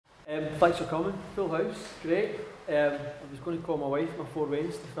Thanks for coming. Full house, great. I was going to call my wife my 4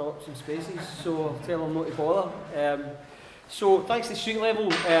 ways to fill up some spaces, so I'll tell them not to bother. So thanks to Street Level,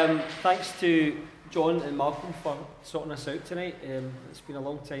 thanks to John and Malcolm for sorting us out tonight. It's been a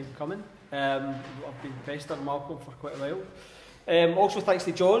long time coming. I've been pestering Malcolm for quite a while. Also thanks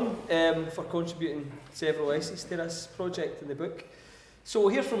to John for contributing several essays to this project in the book. So we'll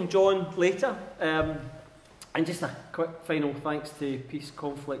hear from John later. And just a quick final thanks to Peace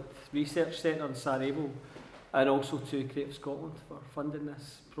Conflict Research Centre in Sarajevo and also to Creative Scotland for funding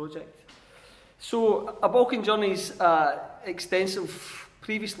this project. So, A Balkan Journey is an extensive,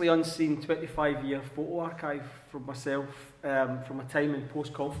 previously unseen 25-year photo archive from myself from a time in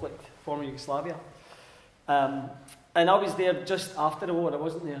post-conflict former Yugoslavia. And I was there just after the war, I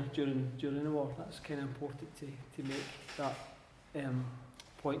wasn't there during the war. That's kind of important to make that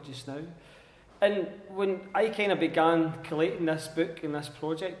point just now. And when I kind of began collating this book and this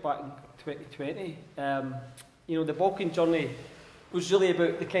project back in 2020, you know, the Balkan Journey was really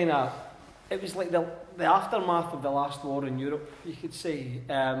about the kind of, it was like the aftermath of the last war in Europe, you could say,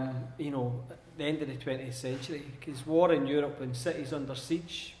 you know, at the end of the 20th century, because war in Europe and cities under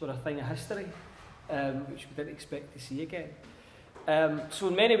siege were a thing of history, which we didn't expect to see again. So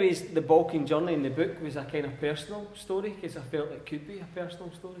in many ways, the Balkan Journey in the book was a kind of personal story, because I felt it could be a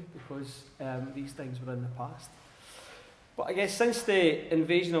personal story, because these things were in the past. But I guess since the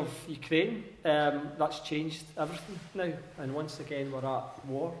invasion of Ukraine, that's changed everything now, and once again we're at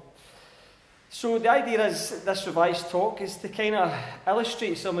war. So the idea is, this revised talk is to kind of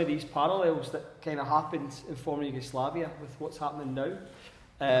illustrate some of these parallels that kind of happened in former Yugoslavia with what's happening now.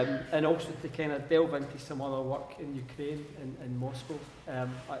 And also to kind of delve into some other work in Ukraine and Moscow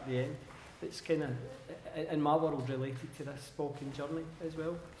at the end. It's kind of, in my world, related to this Balkan Journey as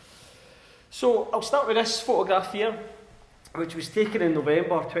well. So I'll start with this photograph here, which was taken in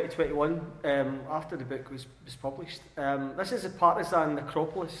November 2021 after the book was published. This is a partisan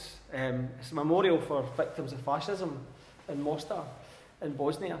necropolis. It's a memorial for victims of fascism in Mostar in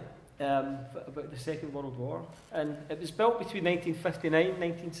Bosnia. About the Second World War, and it was built between 1959 and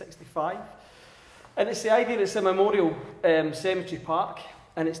 1965, and it's the idea that it's a memorial cemetery park,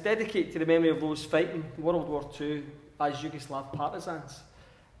 and it's dedicated to the memory of those fighting World War II as Yugoslav partisans,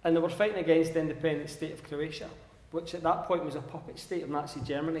 and they were fighting against the independent state of Croatia, which at that point was a puppet state of Nazi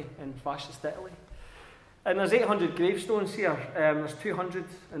Germany and fascist Italy. And there's 800 gravestones here. There's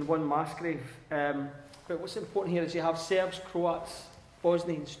 201 mass grave, but what's important here is you have Serbs, Croats,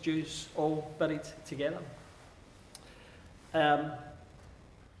 Bosnians, Jews, all buried together.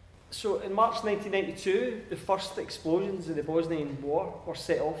 So in March 1992, the first explosions in the Bosnian War were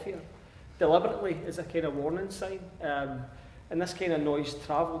set off here, deliberately as a kind of warning sign. And this kind of noise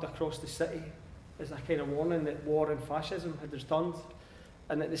travelled across the city as a kind of warning that war and fascism had returned,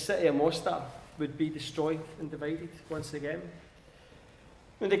 and that the city of Mostar would be destroyed and divided once again.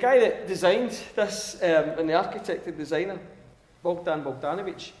 Now, the guy that designed this, and the architect and designer, Bogdan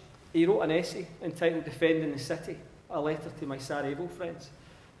Bogdanovic, he wrote an essay entitled Defending the City, a letter to my Sarajevo friends.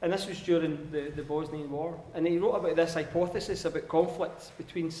 And this was during the Bosnian War. And he wrote about this hypothesis about conflict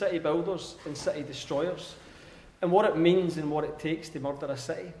between city builders and city destroyers, and what it means and what it takes to murder a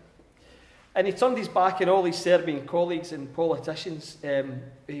city. And he turned his back on all his Serbian colleagues and politicians.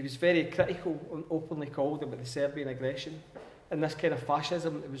 He was very critical and openly called about the Serbian aggression and this kind of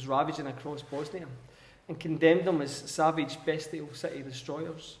fascism that was ravaging across Bosnia, and condemned them as savage, bestial city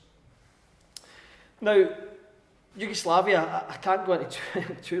destroyers. Now, Yugoslavia, I can't go into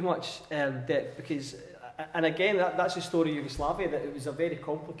too much depth, because, and again, that's the story of Yugoslavia, that it was a very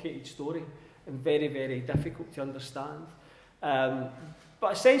complicated story and very, very difficult to understand.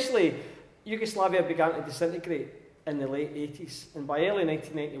 But essentially, Yugoslavia began to disintegrate in the late 80s, and by early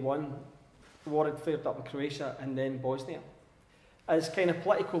 1991, the war had flared up in Croatia and then Bosnia, as kind of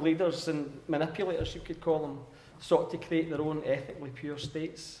political leaders and manipulators, you could call them, sought to create their own ethnically pure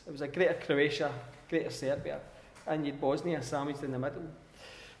states. It was a greater Croatia, greater Serbia, and you'd Bosnia sandwiched in the middle.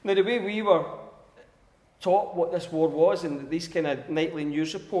 Now, the way we were taught what this war was, and these kind of nightly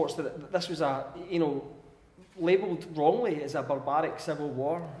news reports, that this was a, you know, labelled wrongly as a barbaric civil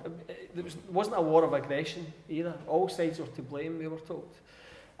war. It wasn't a war of aggression either. All sides were to blame, we were told.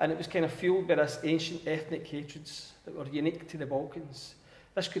 And it was kind of fueled by this ancient ethnic hatreds that were unique to the Balkans.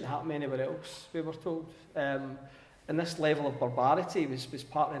 This couldn't happen anywhere else, we were told. And this level of barbarity was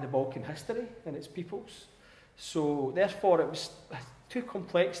part of the Balkan history and its peoples. So therefore it was too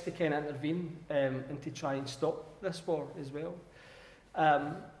complex to kind of intervene and to try and stop this war as well.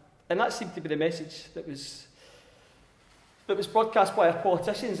 And that seemed to be the message that was that was broadcast by our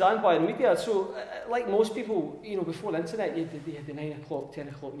politicians and by the media. So, like most people, you know, before the internet, you had the 9 o'clock, 10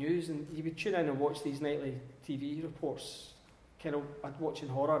 o'clock news, and you would tune in and watch these nightly TV reports. Kind of, I'd watch in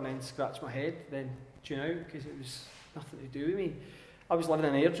horror and then scratch my head, then tune out because it was nothing to do with me. I was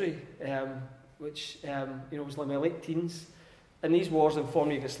living in Airdrie, which you know, was like my late teens, and these wars in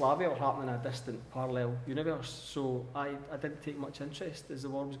former Yugoslavia were happening in a distant parallel universe. So I didn't take much interest as the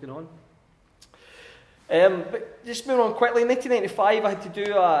war was going on. But just moving on quickly, in 1995 I had to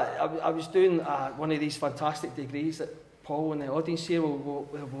do, I was doing one of these fantastic degrees that Paul and the audience here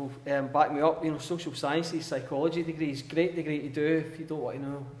will back me up, you know, social sciences, psychology degrees, great degree to do if you don't want to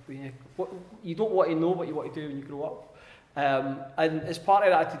know, you don't want to know what you want to do when you grow up. And as part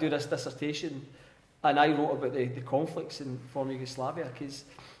of that I had to do this dissertation, and I wrote about the conflicts in former Yugoslavia, because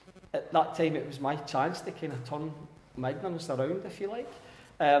at that time it was my chance to kind of turn my ignorance around, if you like.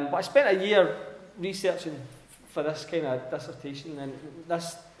 But I spent a year researching for this kind of dissertation, and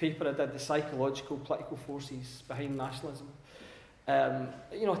this paper I did, the psychological political forces behind nationalism.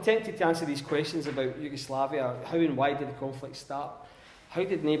 You know, attempted to answer these questions about Yugoslavia: how and why did the conflict start? How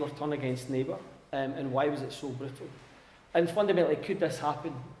did neighbour turn against neighbour? And why was it so brutal? And fundamentally, could this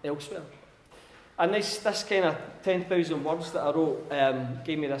happen elsewhere? And this kind of 10,000 words that I wrote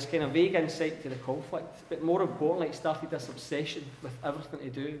gave me this kind of vague insight to the conflict, but more importantly, it started this obsession with everything to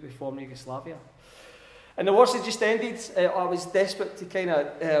do with former Yugoslavia. And the wars had just ended. I was desperate to kind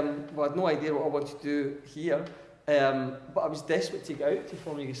of, well, I had no idea what I wanted to do here, but I was desperate to get out to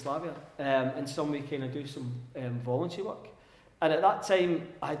former Yugoslavia and some way kind of do some voluntary work. And at that time,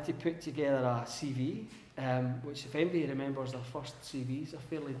 I had to put together a CV, which, if anybody remembers their first CV, is a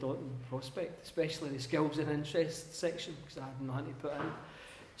fairly daunting prospect, especially the skills and interests section, because I had nothing to put in.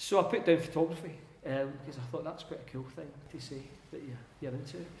 So I put down photography, because I thought that's quite a cool thing to say that you're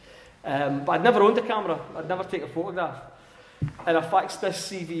into. But I'd never owned a camera, I'd never taken a photograph. And I faxed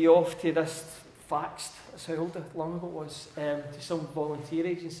this CV off to that's how long ago it was, to some volunteer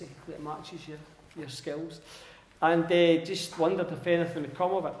agency that matches your skills. And just wondered if anything would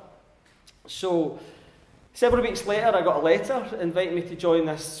come of it. So several weeks later I got a letter inviting me to join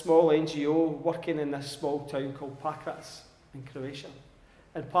this small NGO working in this small town called Pakrac in Croatia.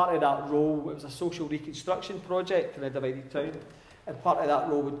 And part of that role, it was a social reconstruction project in a divided town. And part of that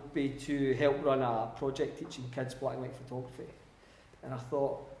role would be to help run a project teaching kids black and white photography. And I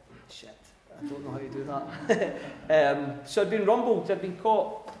thought, shit, I don't know how to do that. So I'd been rumbled, I'd been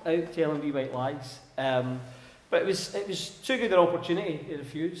caught out telling wee white lies. But it was too good an opportunity to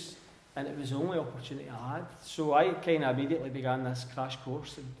refuse, and it was the only opportunity I had. So I kind of immediately began this crash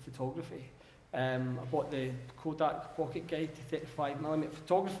course in photography. I bought the Kodak Pocket Guide to 35mm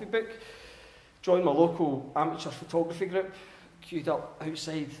photography book, joined my local amateur photography group, queued up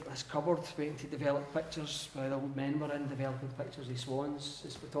outside this cupboard waiting to develop pictures while the old men were in developing pictures of swans.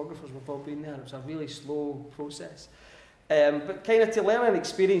 As photographers, we've all been there. It was a really slow process. But kind of to learn and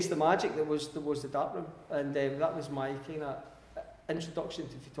experience the magic that was the darkroom, and that was my kind of introduction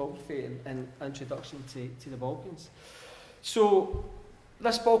to photography and introduction to the Balkans. So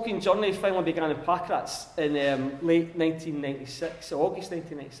this Balkan journey finally began in Pakrac in late 1996, August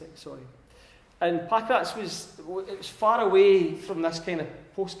 1996, sorry. And Pakrac was far away from this kind of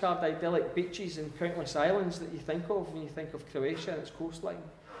postcard idyllic beaches and countless islands that you think of when you think of Croatia and its coastline.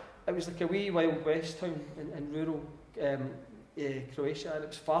 It was like a wee Wild West town in rural Croatia, and it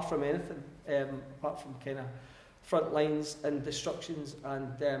was far from anything apart from kind of front lines and destructions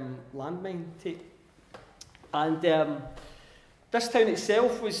and landmine take. And this town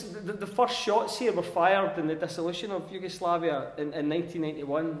itself was, the first shots here were fired in the dissolution of Yugoslavia in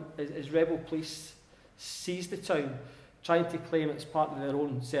 1991 as rebel police seized the town, trying to claim it's part of their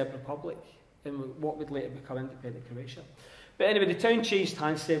own Serb Republic in what would later become independent Croatia. But anyway, the town changed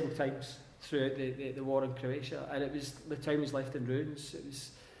hands several times throughout the war in Croatia, and the town was left in ruins. It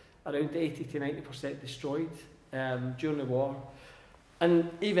was around 80 to 90% destroyed during the war. And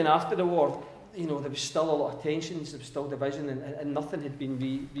even after the war, you know, there was still a lot of tensions, there was still division, and nothing had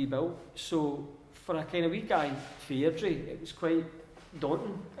been rebuilt. So for a kind of wee guy for Airdrie, it was quite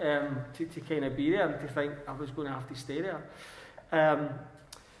daunting to kind of be there and to think I was going to have to stay there.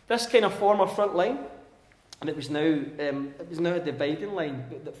 This kind of former front line, and it was now a dividing line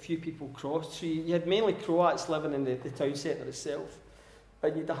that few people crossed. So you had mainly Croats living in the town centre itself,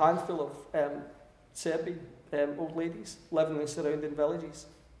 and you had a handful of Serbian old ladies living in the surrounding villages.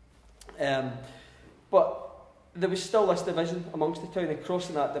 But there was still this division amongst the town, and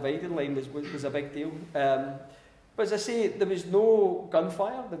crossing that dividing line was a big deal. But as I say, there was no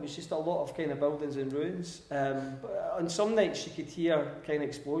gunfire, there was just a lot of kind of buildings in ruins. But on some nights you could hear kind of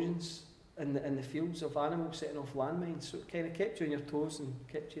explosions in the fields of animals setting off landmines. So it kind of kept you on your toes and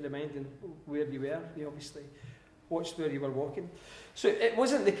kept you reminding where you were. You obviously watched where you were walking. So it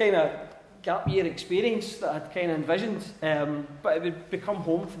wasn't the kind of gap year experience that I'd kind of envisioned, but it would become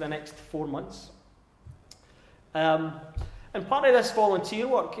home for the next 4 months. And part of this volunteer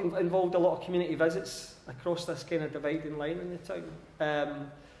work involved a lot of community visits across this kind of dividing line in the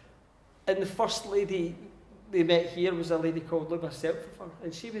town. And the first lady they met here was a lady called Luba Selthofer,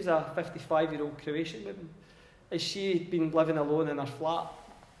 and she was a 55-year-old Croatian woman. And she had been living alone in her flat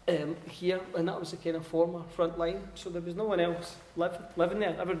here, and that was the kind of former front line. So there was no one else living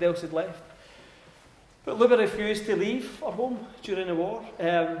there. Everybody else had left. But Luba refused to leave her home during the war.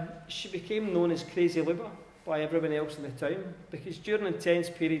 She became known as Crazy Luba by everyone else in the town, because during intense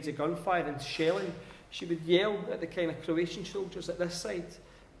periods of gunfire and shelling, she would yell at the kind of Croatian soldiers at this side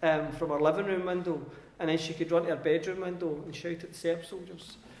from her living room window, and then she could run to her bedroom window and shout at the Serb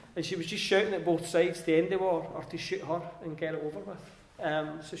soldiers. And she was just shouting at both sides to end the war or to shoot her and get it over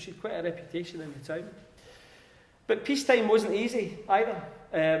with. So she had quite a reputation in the town. But peacetime wasn't easy either.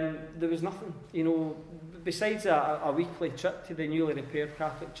 There was nothing, you know, besides a weekly trip to the newly repaired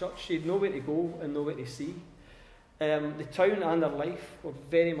Catholic church. She had nowhere to go and nowhere to see. The town and her life were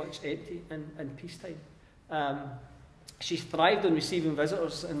very much empty in peacetime. She thrived on receiving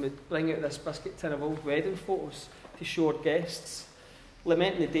visitors and would bring out this biscuit tin of old wedding photos to show her guests,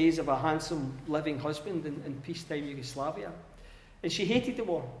 lamenting the days of a handsome living husband in peacetime Yugoslavia. And she hated the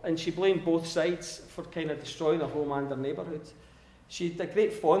war, and she blamed both sides for kind of destroying her home and her neighbourhood. She had no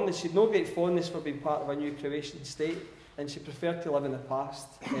great fondness for being part of a new Croatian state, and she preferred to live in the past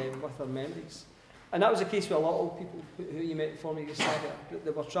with her memories. And that was the case with a lot of people who you met in former Yugoslavia. They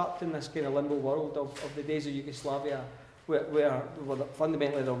were trapped in this kind of limbo world of the days of Yugoslavia, where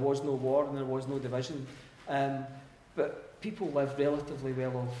fundamentally there was no war and there was no division. But people lived relatively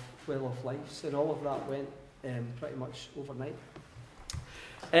well-off lives, and all of that went pretty much overnight.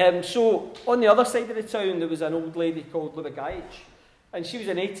 So on the other side of the town, there was an old lady called Luba Gajic, and she was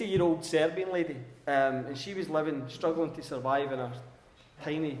an 80-year-old Serbian lady, and she was struggling to survive in a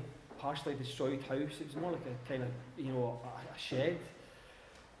tiny, partially destroyed house. It was more like a kind of, a shed.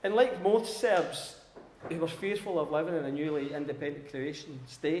 And like most Serbs who were fearful of living in a newly independent Croatian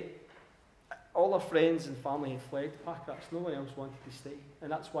state, all her friends and family had fled Pakrac. No one else wanted to stay,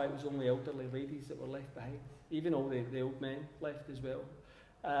 and that's why it was only elderly ladies that were left behind. Even all the old men left as well.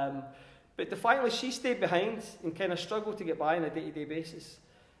 But defiantly, she stayed behind and kind of struggled to get by on a day-to-day basis.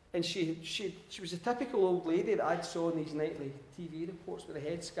 And she was a typical old lady that I'd saw in these nightly TV reports with a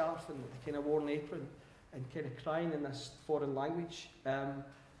headscarf and the kind of worn apron and kind of crying in this foreign language.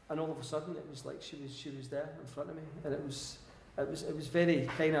 And all of a sudden, it was like she was there in front of me, and it was very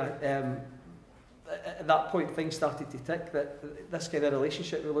kind of. At that point, things started to tick. That this kind of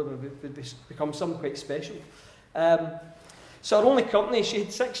relationship with Luba would become something quite special. So her only company, she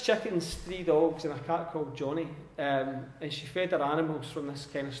had 6 chickens, 3 dogs, and a cat called Johnny. And she fed her animals from this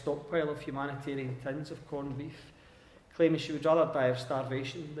kind of stockpile of humanitarian tins of corned beef, claiming she would rather die of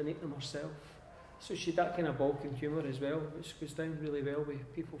starvation than eat them herself. So she had that kind of Balkan humour as well, which goes down really well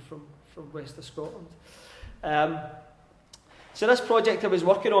with people from west of Scotland. So this project I was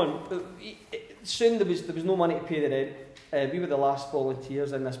working on, soon there was no money to pay the rent. We were the last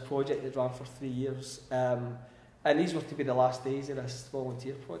volunteers in this project that ran for 3 years. And these were to be the last days of this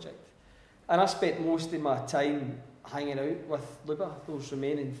volunteer project. And I spent most of my time hanging out with Luba those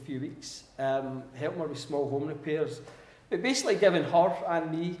remaining few weeks, helping her with small home repairs, but basically giving her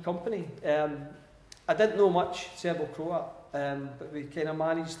and me company. I didn't know much Serbo-Croat, but we kind of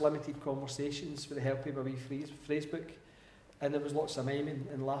managed limited conversations with the help of a wee phrase book, and there was lots of miming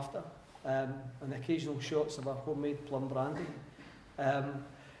and laughter, and occasional shots of our homemade plum brandy.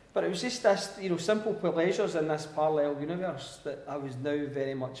 But it was just this, simple pleasures in this parallel universe that I was now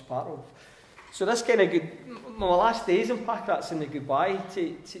very much part of. So this kind of my last days in Pakrac and the goodbye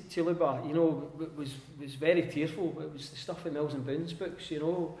to Luba, was very tearful. It was the stuff in Mills and Boon's books,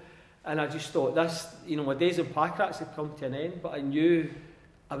 and I just thought my days in Pakrac had come to an end, but I knew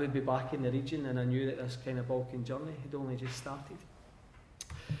I would be back in the region, and I knew that this kind of Balkan journey had only just started.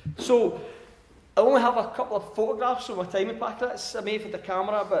 So I only have a couple of photographs from my time in Pakrac I made for the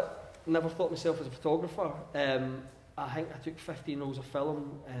camera, but never thought myself as a photographer. I think I took 15 rolls of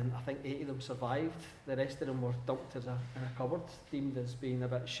film, and I think 8 of them survived. The rest of them were dumped in a cupboard, deemed as being a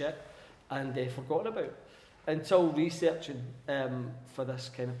bit shit, and forgotten about until researching for this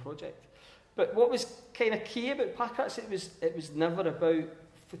kind of project. But what was kind of key about Pakrac, it was never about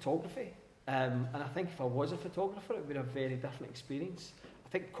photography. And I think if I was a photographer, it would be a very different experience. I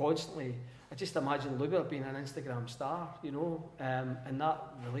think constantly, I just imagine Luba being an Instagram star, you know, and that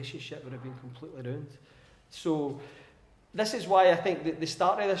relationship would have been completely ruined. So this is why I think that the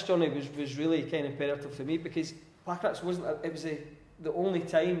start of this journey was really kind of imperative for me, because Photoworks it was the only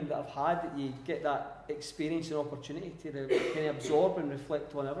time that I've had that you get that experience and opportunity to kind of absorb and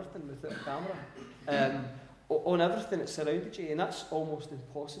reflect on everything without a camera, on everything that surrounded you, and that's almost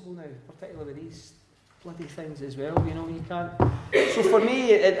impossible now, particularly with these bloody things as well, you know, you can't. So for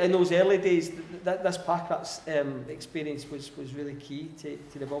me, in those early days, this Photoworks experience was really key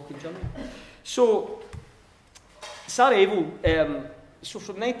to the Balkan journey. So Sarajevo, so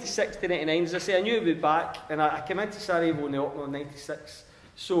from 96 to 99, as I say, I knew I'd be back, and I came into Sarajevo in the autumn of 96.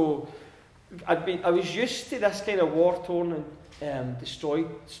 So I was used to this kind of war-torn and destroyed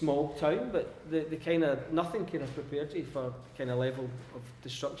small town, but the kind of nothing kind of prepared you for the kind of level of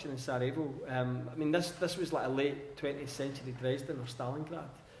destruction in Sarajevo. I mean, this was like a late 20th century Dresden or Stalingrad.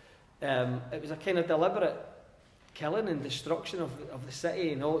 It was a kind of deliberate killing and destruction of the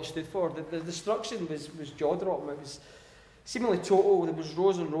city and all it stood for. The destruction was jaw-dropping. It was seemingly total. There was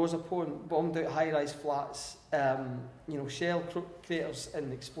rows and rows of bombed out high-rise flats, you know, shell craters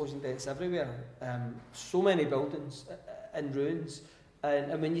and explosion deaths everywhere. So many buildings in ruins.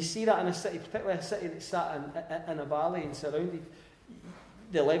 And when you see that in a city, particularly a city that sat in a valley and surrounded,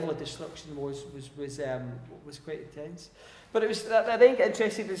 the level of destruction was quite intense. But it was, I then get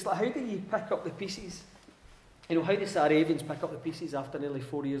interested, it's like, how do you pick up the pieces? You know, how do Sarajevans pick up the pieces after nearly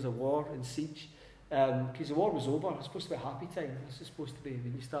 4 years of war and siege? Because the war was over. It was supposed to be a happy time. This is supposed to be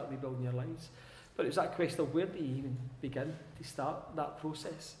when you start rebuilding your lives. But it was that question of where do you even begin to start that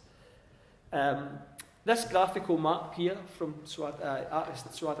process? This graphical map here from artist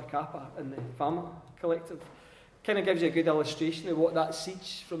Suada Kappa and the Fama Collective kind of gives you a good illustration of what that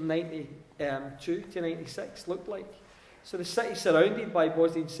siege from 92 to 96 looked like. So the city surrounded by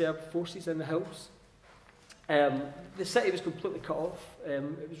Bosnian Serb forces in the hills. The city was completely cut off.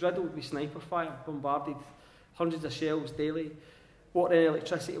 It was riddled with sniper fire, bombarded, hundreds of shells daily. Water and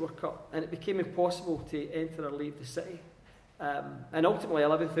electricity were cut, and it became impossible to enter or leave the city. And ultimately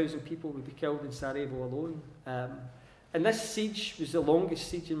 11,000 people would be killed in Sarajevo alone. And this siege was the longest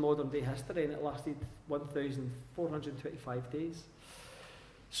siege in modern day history, and it lasted 1,425 days.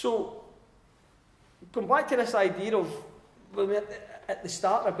 So, going back to this idea of, at the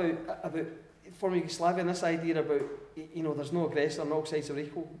start about former Yugoslavia, and this idea about, you know, there's no aggressor and all sides are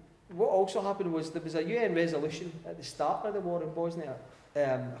equal. What also happened was there was a UN resolution at the start of the war in Bosnia,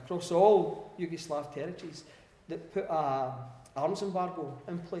 across all Yugoslav territories, that put an arms embargo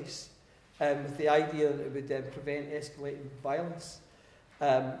in place, with the idea that it would prevent escalating violence.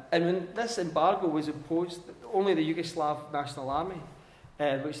 And when this embargo was imposed, only the Yugoslav National Army,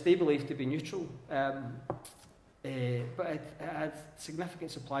 which they believed to be neutral, but it had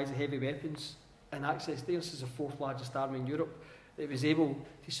significant supplies of heavy weapons and access there. This is the fourth largest army in Europe. It was able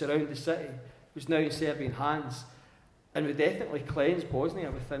to surround the city. It was now in Serbian hands and would definitely cleanse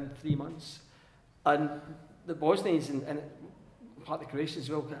Bosnia within 3 months. And the Bosnians and part of the Croatians as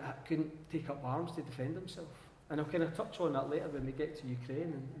well couldn't take up arms to defend themselves. And I'll kind of touch on that later when we get to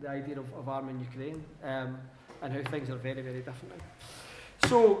Ukraine and the idea of arming Ukraine, and how things are very, very different now.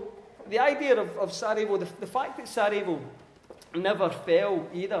 So the idea of Sarajevo, the fact that Sarajevo never fell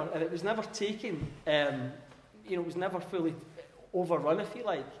either, and it was never taken, you know, it was never fully overrun, if you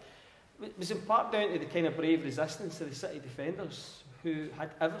like, it was in part down to the kind of brave resistance of the city defenders who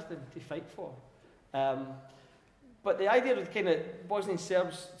had everything to fight for. But the idea of the kind of Bosnian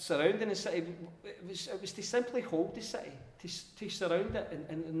Serbs surrounding the city, it was to simply hold the city, to surround it,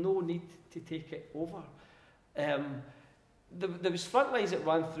 and no need to take it over. There was front lines that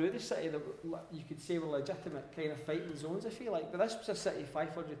ran through the city that you could say were legitimate kind of fighting zones, if you like. But this was a city of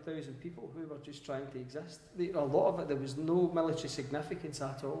 500,000 people who were just trying to exist. A lot of it, there was no military significance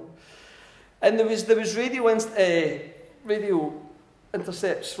at all. And there was radio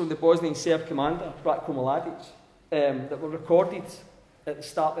intercepts from the Bosnian Serb commander, Ratko Mladic, that were recorded at the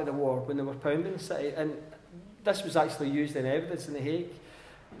start of the war when they were pounding the city. And this was actually used in evidence in The Hague.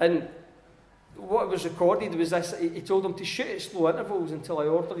 And what was recorded was this: he told them to shoot at slow intervals until I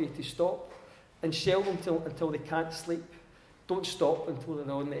order you to stop, and shell them until they can't sleep. Don't stop until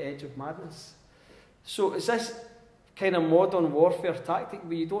they're on the edge of madness. So it's this kind of modern warfare tactic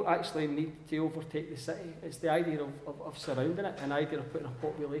where you don't actually need to overtake the city. It's the idea of surrounding it, and the idea of putting a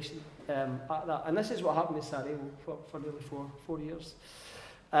population at that. And this is what happened in Sarajevo for nearly four years.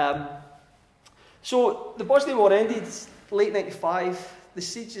 So the Bosnian War ended late 95. The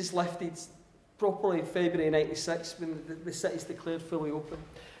siege is lifted properly in February 96 when the city's declared fully open.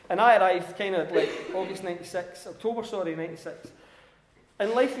 And I arrived kind of like October 96.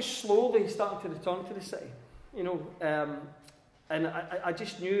 And life was slowly starting to return to the city, you know, and I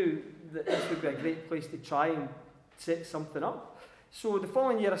just knew that this would be a great place to try and set something up. So the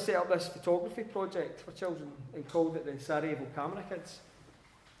following year I set up this photography project for children and called it the Sarajevo Camera Kids.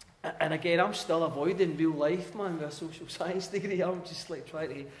 And again, I'm still avoiding real life, man, with a social science degree. I'm just like trying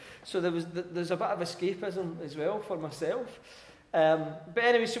to... So there's a bit of escapism as well for myself. But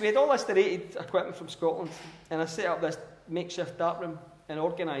anyway, so we had all this donated equipment from Scotland, and I set up this makeshift darkroom and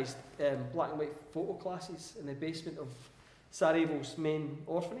organised black and white photo classes in the basement of Sarajevo's main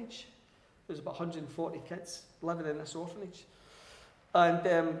orphanage. There was about 140 kids living in this orphanage.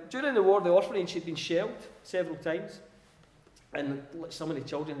 And during the war, the orphanage had been shelled several times. And some of the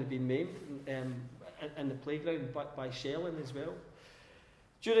children had been maimed in the playground by shelling as well.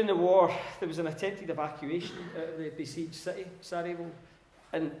 During the war, there was an attempted evacuation out of the besieged city, Sarajevo.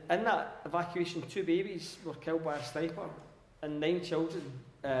 And in that evacuation, 2 babies were killed by a sniper, and 9 children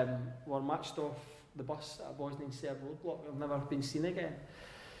were marched off the bus at a Bosnian Serb roadblock and have never been seen again.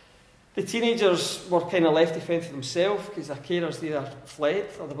 The teenagers were kind of left to fend for themselves because their carers either fled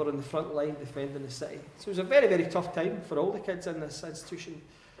or they were on the front line defending the city. So it was a very, very tough time for all the kids in this institution.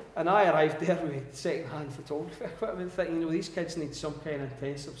 And I arrived there with second-hand photography equipment thinking, you know, these kids need some kind of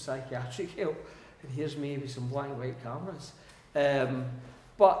intensive psychiatric help. And here's me with some black and white cameras.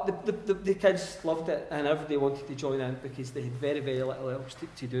 But the kids loved it, and everybody wanted to join in because they had very, very little else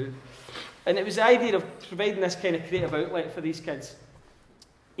to do. And it was the idea of providing this kind of creative outlet for these kids.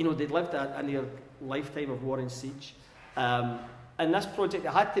 You know, they'd lived a near lifetime of war and siege. And this project,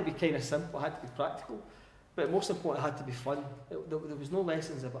 it had to be kind of simple, it had to be practical, but most important, it had to be fun. There was no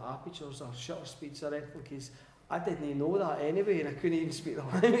lessons about apertures or shutter speeds or anything, because I didn't know that anyway, and I couldn't even speak the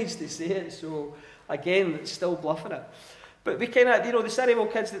language to say it. So again, it's still bluffing it. But we kind of, you know, the Sarajevo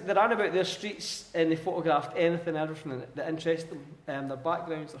kids, they ran about their streets and they photographed anything and everything that interested them, their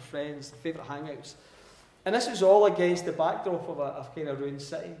backgrounds, their friends, their favourite hangouts. And this was all against the backdrop of a kind of ruined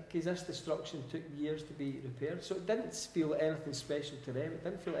city, because this destruction took years to be repaired. So it didn't feel anything special to them. It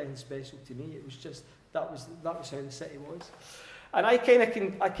didn't feel anything special to me. It was just, that was how the city was. And I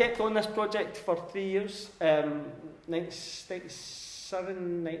kept on this project for 3 years,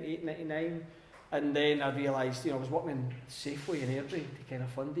 97, 98, 99. And then I realised, you know, I was working in Safeway in Airdrie to kind of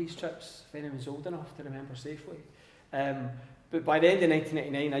fund these trips, if anyone's old enough to remember Safeway. But by the end of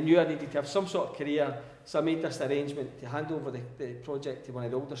 1999, I knew I needed to have some sort of career, so I made this arrangement to hand over the project to one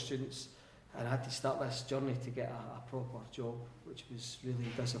of the older students, and I had to start this journey to get a proper job, which was really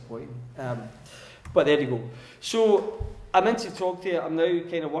disappointing. But there you go. So I'm into photography. I'm now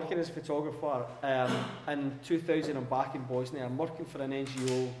kind of working as a photographer. In 2000, I'm back in Bosnia. I'm working for an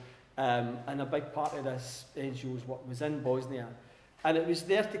NGO, and a big part of this NGO's work was in Bosnia. And it was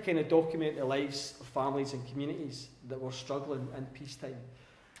there to kind of document the lives of families and communities that were struggling in peacetime.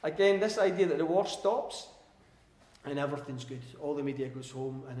 Again, this idea that the war stops and everything's good. All the media goes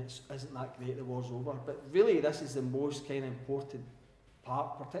home and it isn't that great, the war's over. But really, this is the most kind of important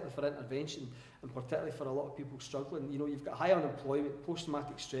part, particularly for intervention and particularly for a lot of people struggling. You know, you've got high unemployment,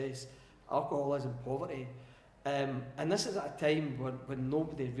 post-traumatic stress, alcoholism, poverty. And this is at a time when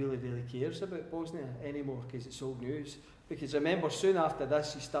nobody really cares about Bosnia anymore because it's old news. Because remember, soon after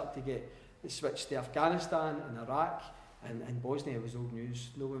this, you start to get the switch to Afghanistan and Iraq, and Bosnia was old news.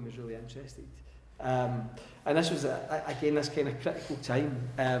 No one was really interested. And this was, again, this kind of critical time,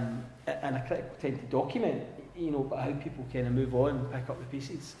 and a critical time to document, you know, how people kind of move on and pick up the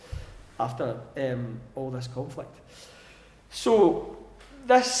pieces after all this conflict. So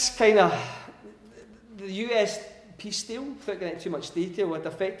this kind of, the US peace deal, without getting into too much detail, had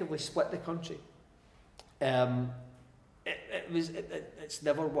effectively split the country. It's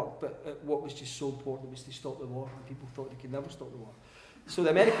never worked, but what was just so important was to stop the war, and people thought they could never stop the war. So the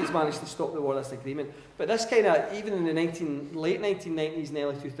Americans managed to stop the war, this agreement. But this kind of, even in the late 1990s and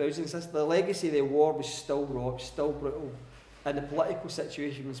early 2000s, the legacy of the war was still raw, still brutal. And the political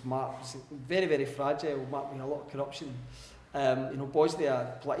situation was very, very fragile, marked with a lot of corruption. You know,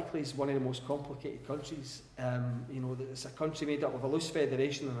 Bosnia politically is one of the most complicated countries. You know, it's a country made up of a loose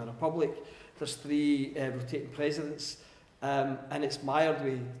federation and a republic. There's 3 rotating presidents. And it's mired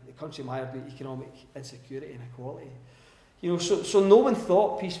with economic insecurity and inequality. You know, so no one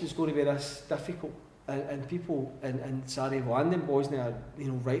thought peace was going to be this difficult, and people in Sarajevo and in Bosnia, you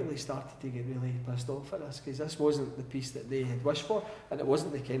know, rightly started to get really pissed off at this, because this wasn't the peace that they had wished for, and it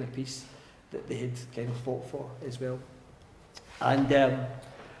wasn't the kind of peace that they had kind of fought for as well. And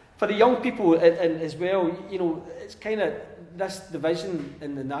for the young people and as well, you know, it's kind of, this division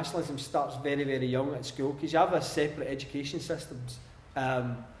in the nationalism starts very, very young at school, because you have a separate education systems.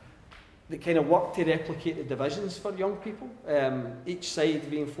 that kind of work to replicate the divisions for young people. Each side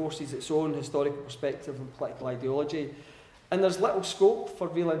reinforces its own historical perspective and political ideology, and there's little scope for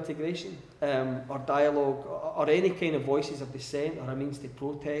real integration or dialogue or any kind of voices of dissent or a means to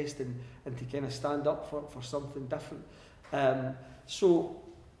protest and to kind of stand up for something different. So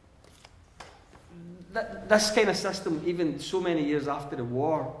this kind of system, even so many years after the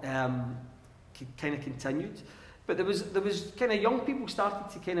war, kind of continued. But there was kind of young people started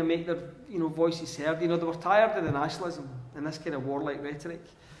to kind of make their voices heard. They were tired of the nationalism and this kind of warlike rhetoric,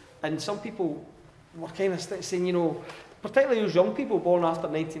 and some people were kind of saying, particularly those young people born after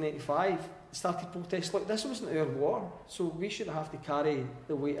 1985, started protests like this wasn't our war, so we shouldn't have to carry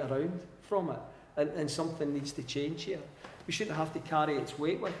the weight around from it, and something needs to change here. We shouldn't have to carry its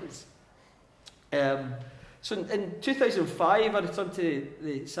weight with us. So in 2005, I returned to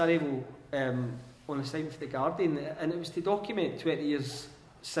the Sarajevo on assignment for The Guardian, and it was to document 20 years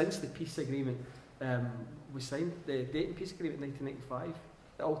since the peace agreement was signed, the Dayton Peace Agreement in 1995,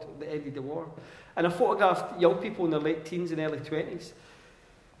 that ended the war. And I photographed young people in their late teens and early 20s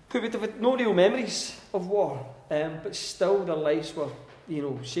who would have had no real memories of war, but still their lives were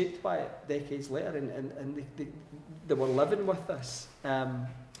shaped by it decades later, and they were living with this. And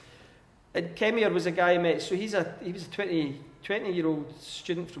Kemir was a guy I met, so he was a 20-year-old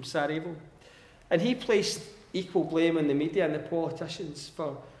student from Sarajevo, and he placed equal blame on the media and the politicians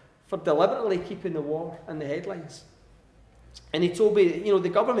for deliberately keeping the war in the headlines. And he told me, the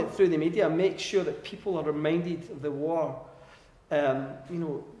government through the media makes sure that people are reminded of the war,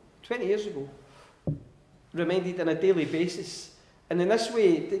 20 years ago, reminded on a daily basis. And in this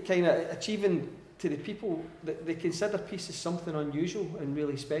way, they kind of achieving to the people that they consider peace as something unusual and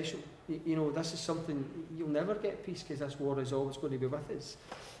really special. This is something, you'll never get peace because this war is always going to be with us.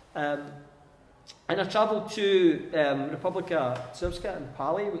 And I travelled to Republika Srpska in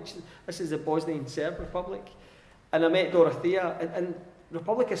Pali, this is the Bosnian Serb Republic, and I met Dorothea. And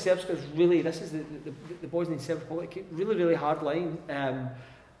Republika Srpska is really, this is the Bosnian Serb Republic, really, really hard line. And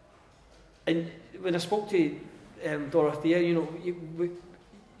when I spoke to Dorothea,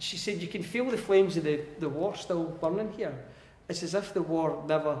 she said, you can feel the flames of the war still burning here. It's as if the war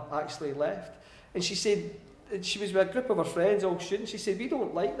never actually left. And she said, she was with a group of her friends, all students, she said, we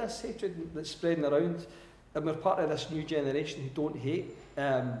don't like this hatred that's spreading around, and we're part of this new generation who don't hate,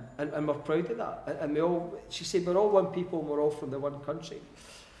 and we're proud of that. And she said, we're all one people and we're all from the one country.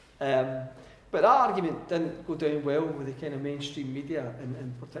 But that argument didn't go down well with the kind of mainstream media,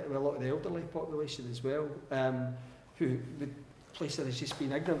 and particularly a lot of the elderly population as well, who would place her as just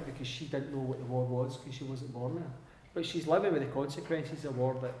being ignorant because she didn't know what the war was because she wasn't born there. But she's living with the consequences of a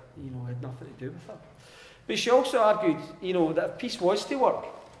war that had nothing to do with her. But she also argued, that if peace was to work,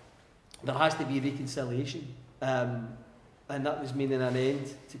 there has to be reconciliation, and that was meaning an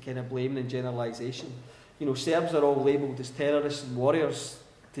end to kind of blaming and generalisation. Serbs are all labelled as terrorists and warriors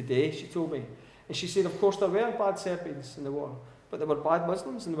today, she told me. And she said, of course, there were bad Serbians in the war, but there were bad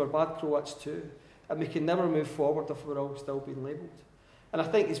Muslims and there were bad Croats too. And we can never move forward if we're all still being labelled. And I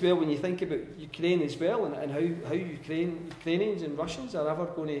think as well, when you think about Ukraine as well, and how Ukrainians and Russians are ever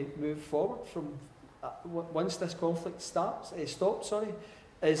going to move forward from once this conflict stops, is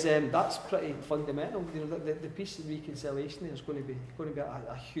that's pretty fundamental. The peace and reconciliation there is going to be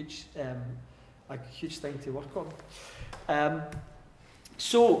a huge thing to work on.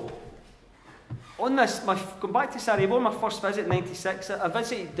 So on this, going back to Sarajevo, my first visit in '96, I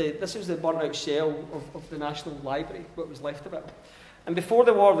visited this was the burnt out shell of the National Library, what was left of it. And before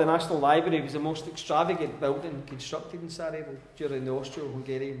the war, the National Library was the most extravagant building constructed in Sarajevo during the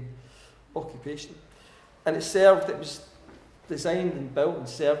Austro-Hungarian occupation. And it was designed and built and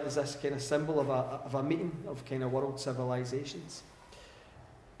served as this kind of symbol of a meeting of kind of world civilizations.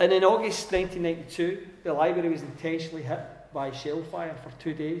 And in August 1992, the library was intentionally hit by shell fire for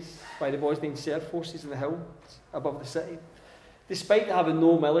 2 days by the Bosnian Serb forces in the hills above the city. Despite having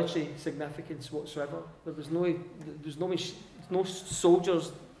no military significance whatsoever, there was no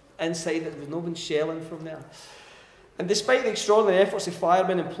soldiers inside it, there was no one shelling from there. And despite the extraordinary efforts of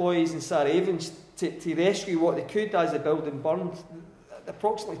firemen, employees and Sarajevans to rescue what they could as the building burned,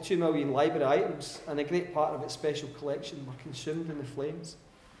 approximately 2 million library items and a great part of its special collection were consumed in the flames.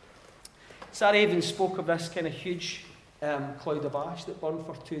 Sarajevans spoke of this kind of huge cloud of ash that burned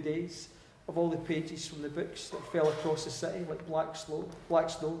for 2 days, of all the pages from the books that fell across the city like black snow.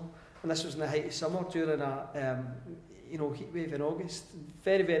 And this was in the height of summer during a heat wave in August.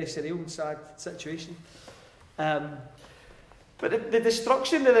 Very, very surreal and sad situation. But the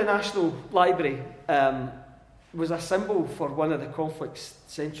destruction of the National Library was a symbol for one of the conflict's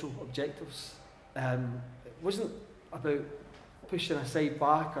central objectives. It wasn't about pushing a side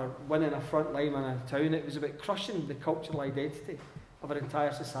back or winning a front line in a town. It was about crushing the cultural identity of our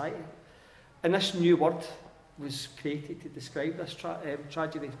entire society. And this new word was created to describe this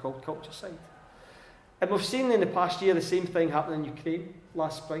tragedy called culturecide. And we've seen in the past year the same thing happen in Ukraine,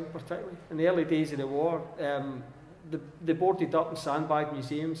 last spring particularly. In the early days of the war, they boarded up and sandbagged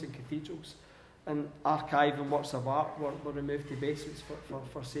museums and cathedrals, and archive and works of art were removed to basements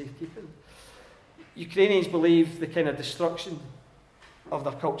for safekeeping. Ukrainians believe the kind of destruction of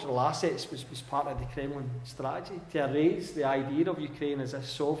their cultural assets was part of the Kremlin strategy to erase the idea of Ukraine as a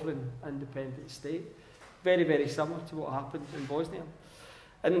sovereign, independent state. Very, very similar to what happened in Bosnia.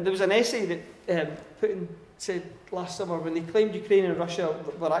 And there was an essay that Putin said last summer when they claimed Ukraine and Russia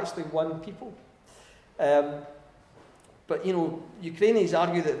were actually one people. But, you know, Ukrainians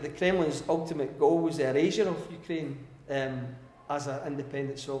argue that the Kremlin's ultimate goal was the erasure of Ukraine as an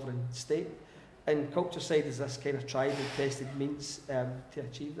independent sovereign state. And culturecide is this kind of tried and tested means to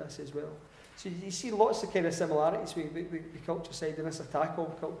achieve this as well. So you see lots of kind of similarities with culturecide and this attack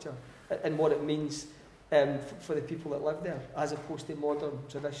on culture and what it means for the people that live there, as opposed to modern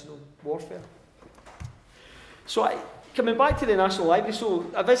traditional warfare. So coming back to the National Library, so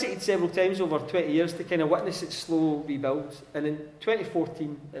I visited several times over 20 years to kind of witness its slow rebuild. And in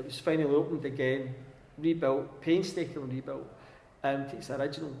 2014, it was finally opened again, rebuilt, painstakingly rebuilt, to its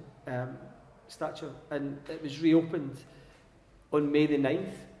original stature. And it was reopened on May the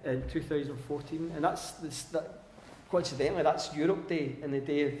 9th in 2014. And coincidentally, that's Europe Day and the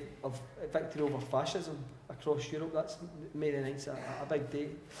day of victory over fascism across Europe. That's May the 9th, a big day.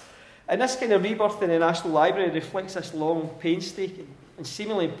 And this kind of rebirth in the National Library reflects this long, painstaking and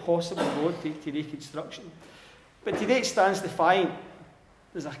seemingly impossible road to reconstruction. But today it stands defiant.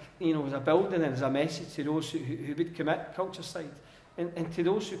 There's a building and there's a message to those who would commit culturecide and to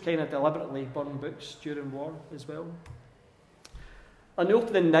those who kind of deliberately burn books during war as well. On the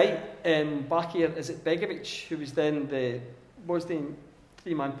opening night, Bakir Izetbegovic, who was then the Bosnian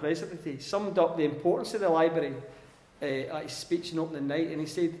three-man president, he summed up the importance of the library at his speech on opening night, and he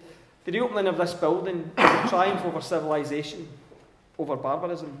said, the reopening of this building is a triumph over civilization, over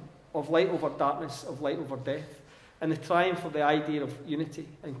barbarism, of light over darkness, of light over death, and the triumph of the idea of unity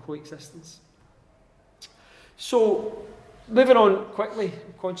and coexistence. So, moving on quickly,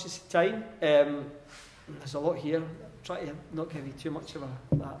 I'm conscious of time. There's a lot here. I'll try to not give you too much of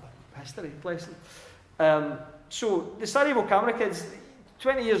a history lesson. So, the Sarajevo camera kids,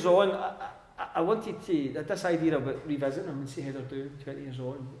 20 years on, I wanted to, this idea about revisiting them and see how they're doing 20 years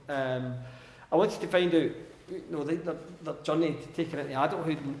on. I wanted to find out, their journey to taking it to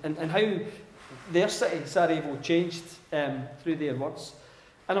adulthood and how their city, Sarajevo, changed through their words.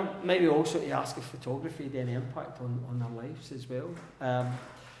 And maybe also to ask if photography had any impact on their lives as well.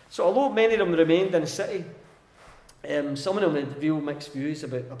 So although many of them remained in the city, some of them had real mixed views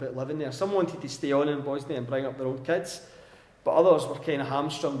about living there. Some wanted to stay on in Bosnia and bring up their own kids, but others were kind of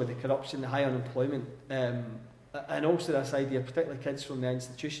hamstrung by the corruption, the high unemployment, and also this idea, particularly kids from the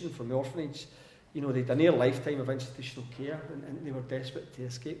institution, from the orphanage, they had a near lifetime of institutional care and they were desperate to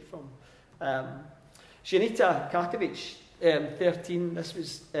escape from. Janita Kakovic, 13, this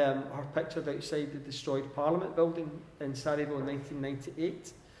was her pictured outside the destroyed Parliament building in Sarajevo in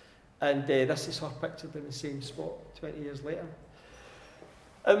 1998, and this is her pictured in the same spot 20 years later.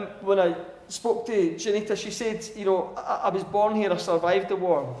 When I spoke to Janita, she said, I was born here, I survived the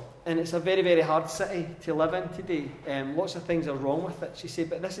war, and it's a very, very hard city to live in today. Lots of things are wrong with it. She said,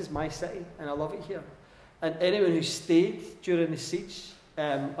 but this is my city, and I love it here. And anyone who stayed during the siege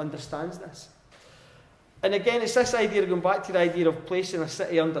understands this. And again, it's this idea, going back to the idea of placing a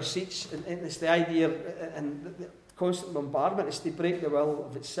city under siege, and it's the idea, and the constant bombardment is to break the will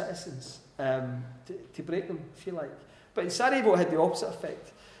of its citizens, to break them, if you like. But in Sarajevo, it had the opposite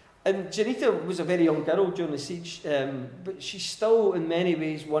effect. And Janita was a very young girl during the siege, but she's still, in many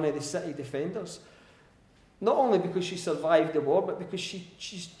ways, one of the city defenders. Not only because she survived the war, but because she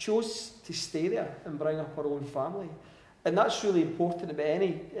chose to stay there and bring up her own family. And that's really important about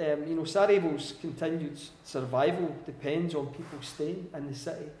any. Sarajevo's continued survival depends on people staying in the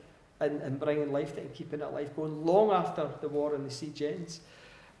city and bringing life to it and keeping that life going long after the war and the siege ends.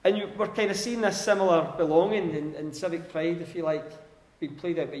 And we're kind of seeing this similar belonging and civic pride, if you like, being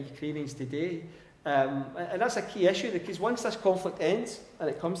played out by Ukrainians today. And that's a key issue, because once this conflict ends, and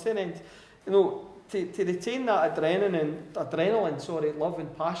it comes to an end, to retain that adrenaline, love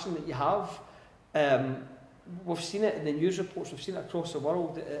and passion that you have, we've seen it in the news reports, we've seen it across the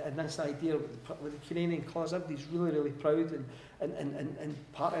world, and this idea with the Ukrainian colours, everybody's really, really proud and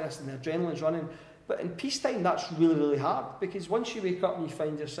part of this, and the adrenaline's running. But in peacetime, that's really, really hard, because once you wake up and you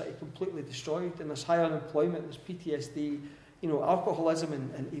find your city completely destroyed, and there's high unemployment, there's PTSD, alcoholism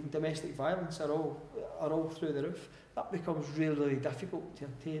and even domestic violence are all through the roof. That becomes really, really difficult to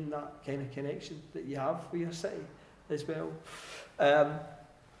obtain that kind of connection that you have with your city as well.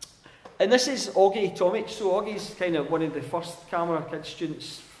 And this is Augie Tomic. So Augie's kind of one of the first camera kid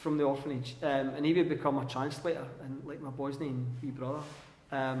students from the orphanage, and he would become a translator, and like my boy's name, wee brother.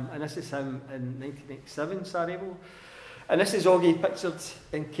 And this is him in 1987, Sarajevo. And this is Augie pictured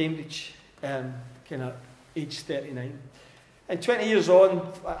in Cambridge, kind of age 39. And 20 years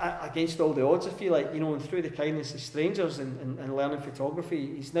on, against all the odds, I feel like, and through the kindness of strangers and learning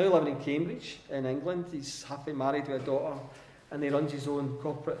photography, he's now living in Cambridge, in England. He's happily married with a daughter, and he runs his own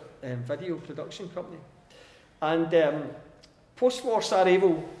corporate video production company. And post-war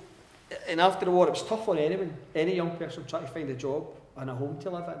Sarajevo, and after the war, it was tough on anyone, any young person trying to find a job and a home to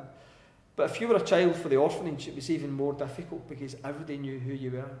live in. But if you were a child for the orphanage, it was even more difficult because everybody knew who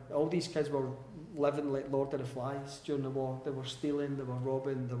you were. All these kids were living like Lord of the Flies during the war. They were stealing, they were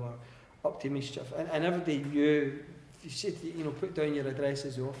robbing, they were up to mischief. And everybody knew, if you said, put down your address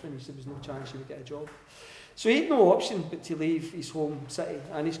as the orphanage, there was no chance you would get a job. So he had no option but to leave his home city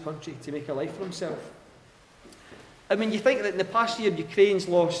and his country to make a life for himself. I mean, you think that in the past year, Ukraine's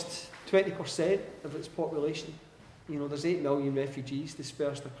lost 20% of its population. There's 8 million refugees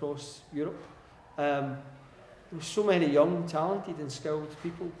dispersed across Europe. So many young, talented and skilled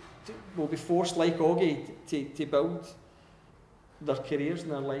people will be forced, like Augie, to build their careers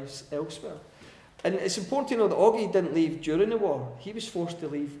and their lives elsewhere. And it's important to know that Augie didn't leave during the war. He was forced to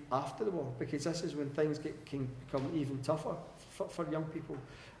leave after the war, because this is when things can become even tougher for young people.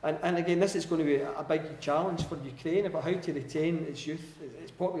 And again, this is going to be a big challenge for Ukraine about how to retain its youth,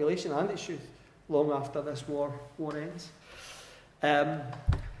 its population and its youth, long after this war ends.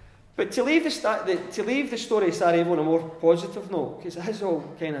 But to leave the story of Sarajevo on a more positive note, because it is all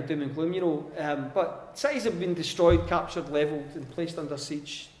kind of doom and gloom, but cities have been destroyed, captured, levelled and placed under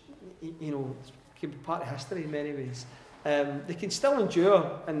siege, can be part of history in many ways. They can still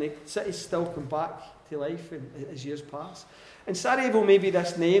endure, and the cities still come back to life as years pass. And Sarajevo may be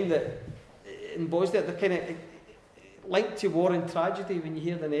this name that, in Bosnia, they're kind of linked to war and tragedy when you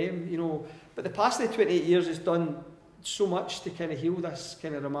hear the name, but the past 28 years has done so much to kind of heal this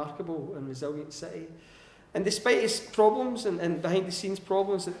kind of remarkable and resilient city. And despite its problems and behind the scenes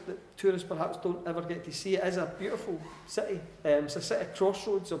problems that tourists perhaps don't ever get to see, it is a beautiful city. It's a city of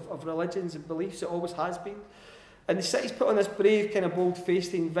crossroads of religions and beliefs. It always has been. And the city's put on this brave, kind of bold face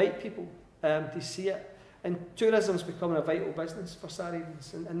to invite people to see it. And tourism's becoming a vital business for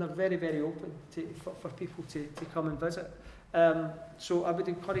Sarajevans, and they're very, very open for people to come and visit. So I would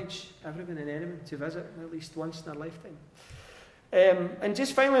encourage everyone and anyone to visit at least once in their lifetime. And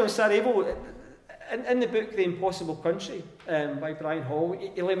just finally on Sarajevo, in the book The Impossible Country by Brian Hall,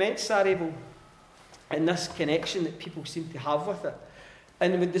 he laments Sarajevo and this connection that people seem to have with it.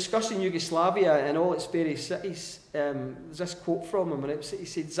 And when discussing Yugoslavia and all its various cities, there's this quote from him, and he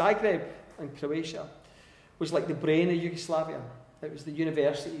said, Zagreb in Croatia was like the brain of Yugoslavia. It was the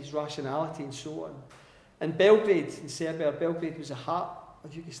universities, rationality and so on. And Belgrade in Serbia, Belgrade was the heart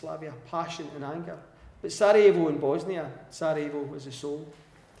of Yugoslavia, passion and anger. But Sarajevo in Bosnia, Sarajevo was the soul.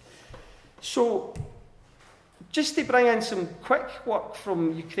 So, just to bring in some quick work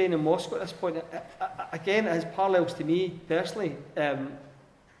from Ukraine and Moscow at this point, again, it has parallels to me personally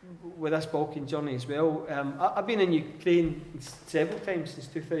with this Balkan journey as well. I've been in Ukraine several times since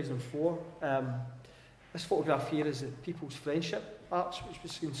 2004. This photograph here is the People's Friendship Arch, which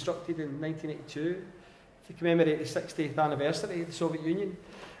was constructed in 1982 to commemorate the 60th anniversary of the Soviet Union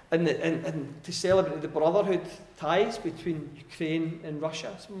and to celebrate the brotherhood ties between Ukraine and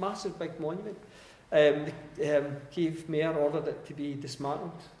Russia. It's a massive big monument. The Kyiv mayor ordered it to be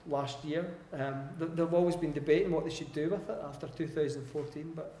dismantled last year. They've always been debating what they should do with it after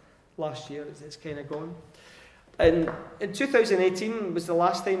 2014, but last year it's kind of gone. And in 2018 was the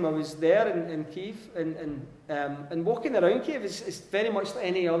last time I was there in Kyiv, and walking around Kyiv is very much like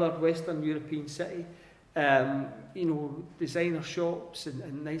any other Western European city. Designer shops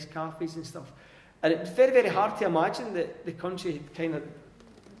and nice cafes and stuff. And it was very, very hard to imagine that the country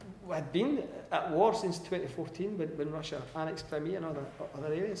had been at war since 2014 when Russia annexed Crimea and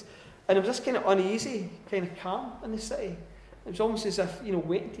other areas. And it was just kind of uneasy, kind of calm in the city. It was almost as if,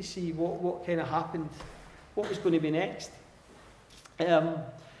 waiting to see what kind of happened, what was going to be next.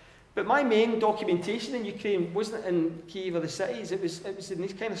 But my main documentation in Ukraine wasn't in Kyiv or the cities, it was in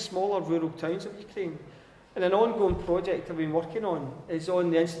these kind of smaller rural towns of Ukraine. And an ongoing project I've been working on is on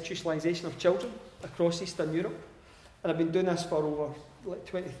the institutionalisation of children across Eastern Europe. And I've been doing this for over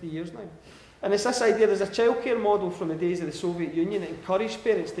 23 years now. And it's this idea, there's a childcare model from the days of the Soviet Union that encouraged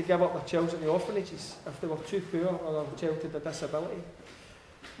parents to give up their children to orphanages if they were too poor or their child had a disability.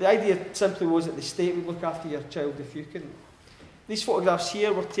 The idea simply was that the state would look after your child if you couldn't. These photographs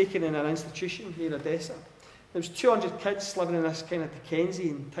here were taken in an institution here in Odessa. There was 200 kids living in this kind of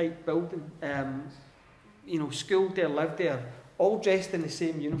Dickensian type building. Schooled there, lived there, all dressed in the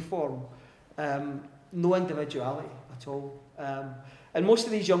same uniform. No individuality at all. And most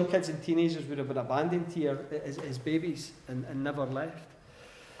of these young kids and teenagers would have been abandoned here as babies and never left.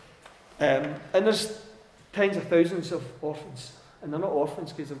 And there's tens of thousands of orphans, and they're not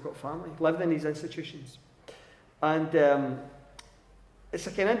orphans because they've got family, living in these institutions. And it's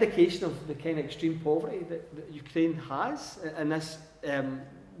a kind of indication of the kind of extreme poverty that Ukraine has, and this,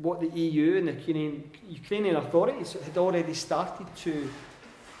 what the EU and the Ukrainian authorities had already started to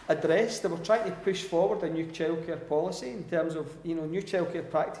address. They were trying to push forward a new childcare policy in terms of new childcare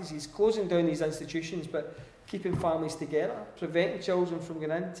practices, closing down these institutions but keeping families together, preventing children from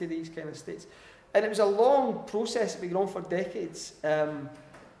going into these kind of states. And it was a long process that had been on for decades,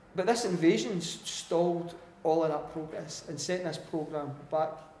 but this invasion stalled all of that progress and set this programme back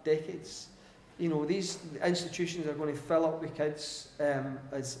decades. These institutions are going to fill up with kids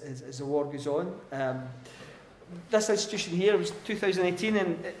as the war goes on. This institution here was 2018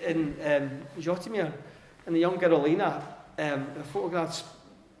 in Zhytomyr, and the young girl Lena, the photographs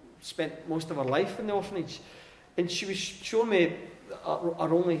spent most of her life in the orphanage, and she was showing me are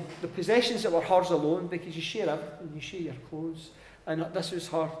only the possessions that were hers alone, because you share everything, you share your clothes, and this was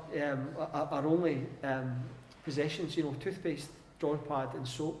her only possessions, toothpaste, drawing pad and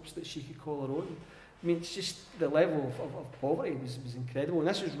soaps that she could call her own. I mean, it's just the level of poverty was incredible, and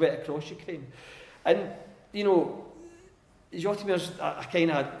this was right across Ukraine. And Zhytomyr's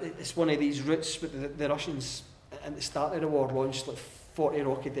it's one of these routes with the Russians at the start of the war launched like 40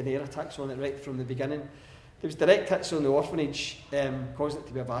 rocket and air attacks on it right from the beginning. There was direct hits on the orphanage, causing it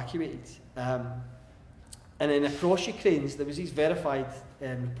to be evacuated. And then across Ukraine, there was these verified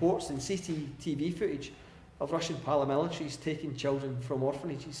reports and CCTV footage of Russian paramilitaries taking children from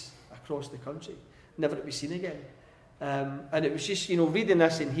orphanages across the country, never to be seen again. And it was just, reading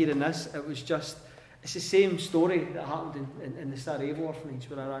this and hearing this, it's the same story that happened in the Sarajevo orphanage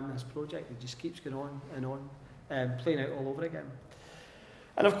where I ran this project. It just keeps going on and on, playing out all over again.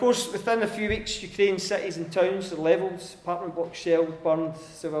 And of course, within a few weeks, Ukraine's cities and towns are levelled, apartment blocks shelled, burned,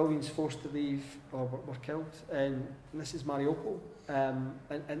 civilians forced to leave or were killed. And this is Mariupol.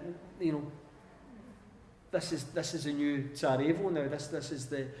 This is a new Sarajevo now. This is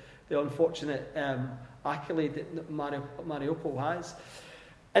the unfortunate accolade that Mariupol has.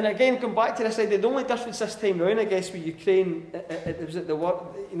 And again, going back to this idea, the only difference this time around, I guess, with Ukraine, it was that the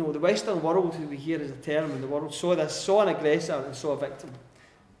Western world, who we hear as a term in the world, saw an aggressor and saw a victim,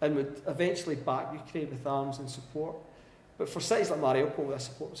 and would eventually back Ukraine with arms and support. But for cities like Mariupol, that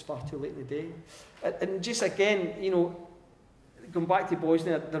support was far too late in the day. And just again, going back to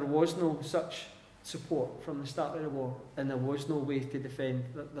Bosnia, there was no such support from the start of the war, and there was no way to defend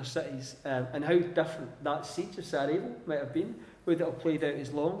their cities. And how different that siege of Sarajevo might have been, would it have played out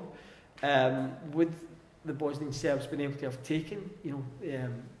as long? Would the Bosnian Serbs been able to have taken,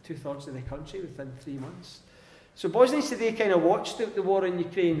 2/3 of the country within 3 months? So Bosnians today kind of watched the war in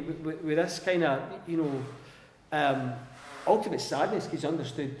Ukraine with this kind of, ultimate sadness, because they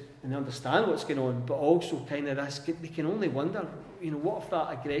understood and they understand what's going on, but also kind of this, they can only wonder, what if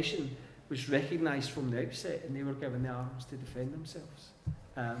that aggression was recognised from the outset and they were given the arms to defend themselves,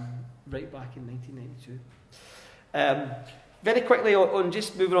 right back in 1992. Very quickly on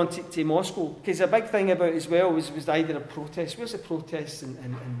just moving on to Moscow, because a big thing about as well was the idea of protest. Where's the protests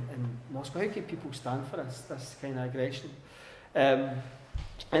in Moscow? How can people stand for this kind of aggression?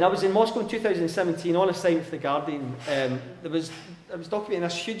 And I was in Moscow in 2017 on assignment for The Guardian. I was documenting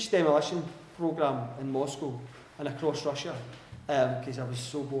this huge demolition programme in Moscow and across Russia, because I was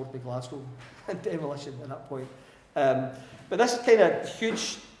so bored with Glasgow and demolition at that point. But this kind of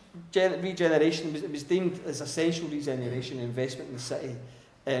huge regeneration, it was deemed as essential regeneration and investment in the city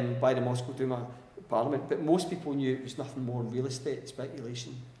by the Moscow Duma Parliament, but most people knew it was nothing more than real estate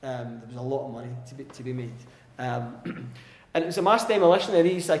speculation. There was a lot of money to be made. And it was a mass demolition of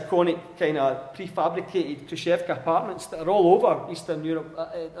these iconic kind of prefabricated Khrushchevka apartments that are all over Eastern Europe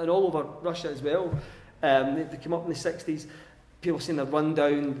and all over Russia as well. They came up in the 60s. People saying they're run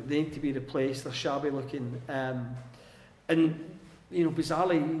down, they need to be replaced, they're shabby looking. And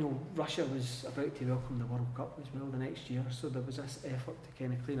bizarrely, Russia was about to welcome the World Cup as well the next year, so there was this effort to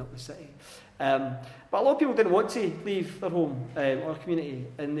kind of clean up the city. But a lot of people didn't want to leave their home or community,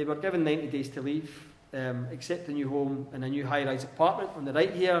 and they were given 90 days to leave, accept a new home and a new high-rise apartment on the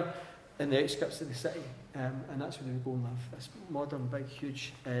right here, in the outskirts of the city, and that's where they would go and live. This modern, big,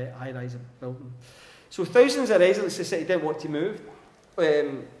 huge high-rise building. So thousands of residents of the city didn't want to move,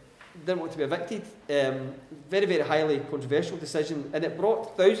 didn't want to be evicted. Very, very highly controversial decision, and it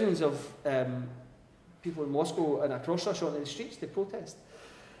brought thousands of people in Moscow and across Russia onto the streets to protest.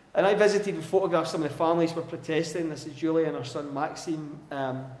 And I visited and photographed some of the families who were protesting. This is Julia and her son Maxim.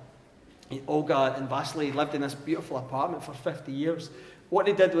 Olga and Vasily lived in this beautiful apartment for 50 years. What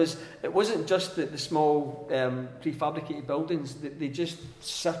they did was, it wasn't just the small prefabricated buildings, they just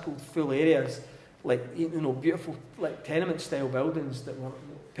circled full areas, like, you know, beautiful, like, tenement style buildings that were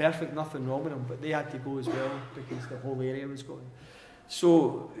perfect, nothing wrong with them, but they had to go as well because the whole area was going.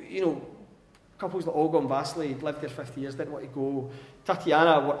 So, you know, couples like Olga and Vasily lived there 50 years, didn't want to go.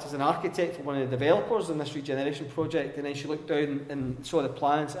 Tatiana worked as an architect for one of the developers in this regeneration project, and then she looked down and saw the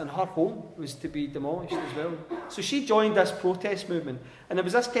plans, and her home was to be demolished as well. So she joined this protest movement, and there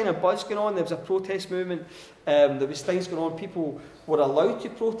was this kind of buzz going on. There was a protest movement, there was things going on. People were allowed to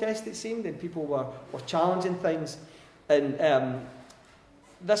protest, it seemed, and people were challenging things. And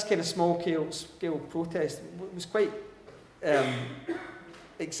this kind of small scale protest was quite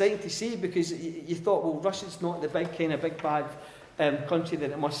exciting to see, because you thought, well, Russia's not the big bad country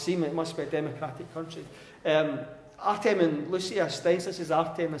that it must seem. It must be a democratic country. Artem and Lucia Steins, this is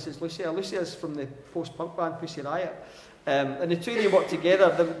Artem, this is Lucia. Lucia's from the post-punk band Pussy Riot. And the two of them worked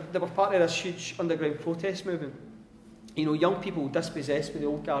together. They were part of this huge underground protest movement. You know, young people dispossessed with the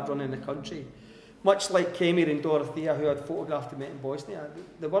old guard running the country. Much like Kemir and Dorothea, who had photographed them in Bosnia.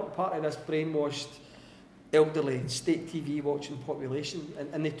 They weren't part of this brainwashed, elderly, state TV watching population,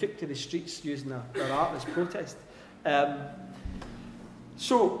 and they took to the streets using their art as protest.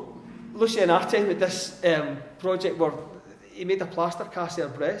 So Lucia and Artem with this project he made a plaster cast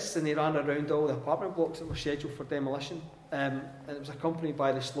of her breasts, and they ran around all the apartment blocks that were scheduled for demolition, and it was accompanied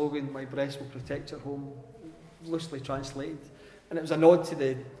by the slogan, "My breasts will protect your home," loosely translated. And it was a nod to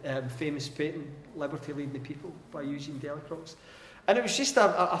the famous painting, "Liberty Leading the People" by Eugene Delacroix. And it was just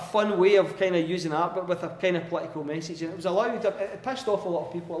a fun way of kind of using art, but with a kind of political message. And it was allowed, it pissed off a lot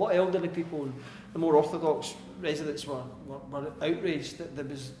of people, a lot of elderly people, and the more orthodox residents were outraged that there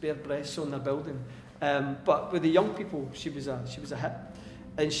was bare breasts on their building. But with the young people, she was a hit.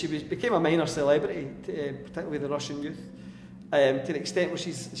 And she became a minor celebrity, particularly the Russian youth, to the extent where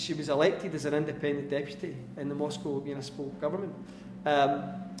she was elected as an independent deputy in the Moscow municipal government.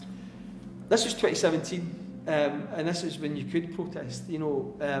 This was 2017. And this is when you could protest. You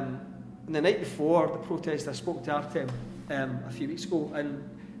know, and the night before the protest, I spoke to Artem a few weeks ago, and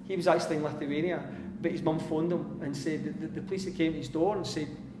he was actually in Lithuania, but his mum phoned him and said that the police had came to his door and said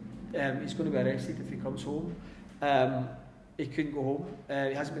he's going to be arrested if he comes home. He couldn't go home.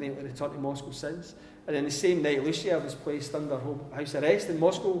 He hasn't been able to return to Moscow since. And then the same night, Lucia was placed under house arrest in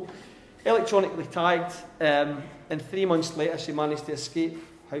Moscow, electronically tagged, and 3 months later she managed to escape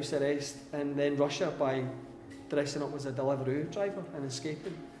house arrest and then Russia by dressing up as a Deliveroo driver and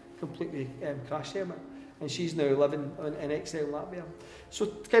escaping, completely crash helmet. And she's now living in exile in Latvia. So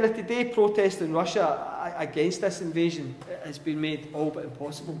kind of today, protest in Russia against this invasion has been made all but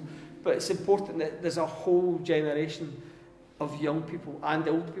impossible. But it's important that there's a whole generation of young people and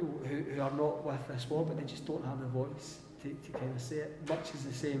old people who are not with this war, but they just don't have the voice to kind of say it. Much is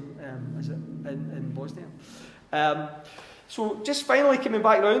the same as in Bosnia. So just finally coming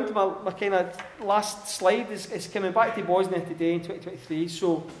back round, my kind of last slide is coming back to Bosnia today in 2023.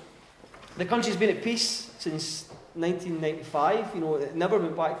 So the country's been at peace since 1995. You know, it never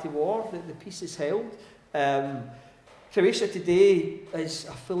went back to war. The peace is held. Croatia today is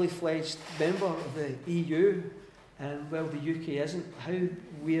a fully fledged member of the EU, and well, the UK isn't. How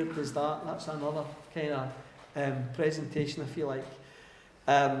weird is that? That's another kind of presentation, I feel like.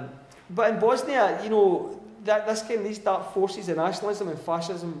 But in Bosnia, you know, these dark forces of nationalism and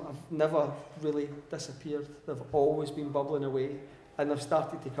fascism have never really disappeared. They've always been bubbling away, and they've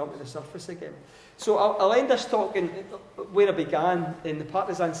started to come to the surface again. So I'll end this talk where I began, in the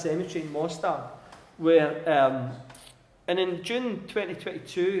Partisan Cemetery in Mostar, where, and in June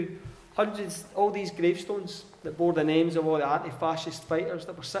 2022, all these gravestones that bore the names of all the anti-fascist fighters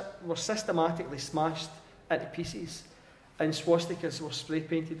that were systematically smashed into pieces, and swastikas were spray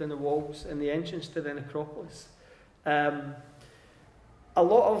painted on the walls in the entrance to the necropolis. A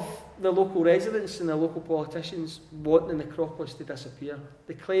lot of the local residents and the local politicians want the necropolis to disappear.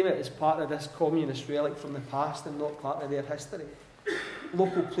 They claim it as part of this communist relic from the past and not part of their history.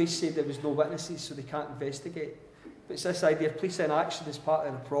 Local police say there was no witnesses, so they can't investigate. But it's this idea of police inaction is part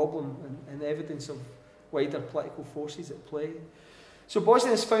of the problem and evidence of wider political forces at play. So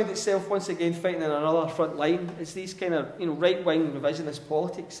Bosnia has found itself once again fighting in another front line. It's these kind of right-wing revisionist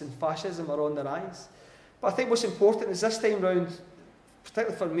politics and fascism are on the rise. But I think what's important is this time round,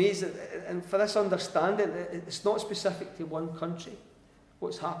 particularly for me, is that, and for this understanding, it's not specific to one country,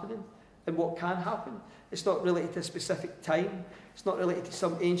 what's happening and what can happen. It's not related to a specific time. It's not related to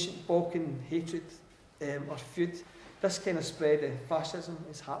some ancient Balkan hatred or feud. This kind of spread of fascism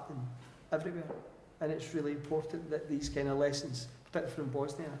is happening everywhere. And it's really important that these kind of lessons, particularly from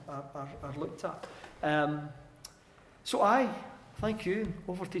Bosnia, are looked at. So thank you.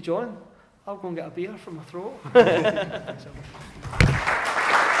 Over to John. I'll go and get a beer from my throat.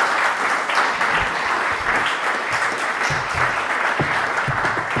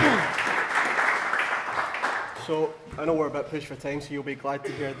 So, I know we're a bit pushed for time, so you'll be glad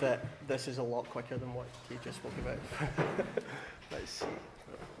to hear that this is a lot quicker than what Keith just spoke about. Let's see,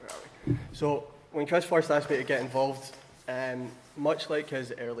 where are we? So, when Chris first asked me to get involved, much like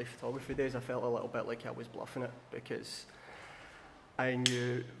his early photography days, I felt a little bit like I was bluffing it, because I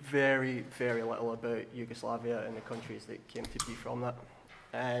knew very, very little about Yugoslavia and the countries that came to be from that.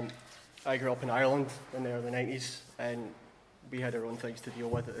 I grew up in Ireland in the early 90s, and we had our own things to deal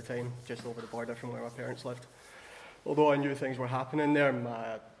with at the time, just over the border from where my parents lived. Although I knew things were happening there,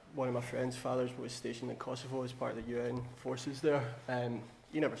 one of my friend's fathers was stationed in Kosovo as part of the UN forces there.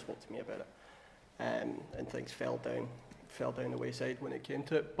 He never spoke to me about it, and things fell down the wayside when it came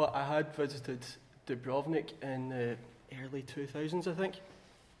to it. But I had visited Dubrovnik in the early 2000s, I think,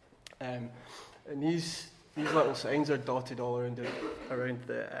 and these little signs are dotted all around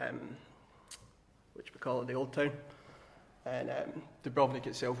the which we call it the Old Town. And Dubrovnik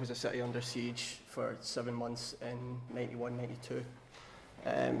itself was a city under siege for 7 months in 91, 92.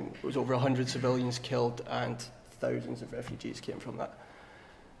 It was over 100 civilians killed and thousands of refugees came from that.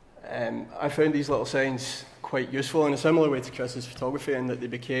 I found these little signs quite useful in a similar way to Chris's photography, in that they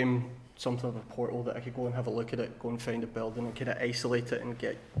became something of a portal that I could go and have a look at it, go and find a building and kind of isolate it and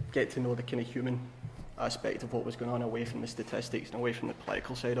get to know the kind of human aspect of what was going on away from the statistics and away from the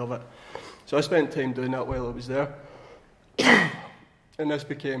political side of it. So I spent time doing that while I was there. And this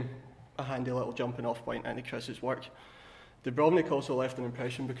became a handy little jumping off point into Chris's work. Dubrovnik also left an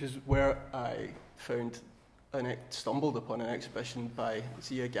impression because where I stumbled upon an exhibition by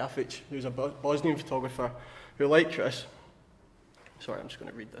Zia Gafic, who's a Bosnian photographer who, like Chris, sorry, I'm just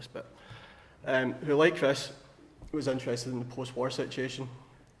going to read this bit, who, like Chris, was interested in the post-war situation,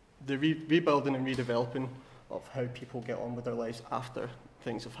 the rebuilding and redeveloping of how people get on with their lives after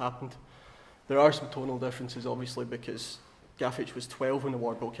things have happened. There are some tonal differences, obviously, because Gafic was 12 when the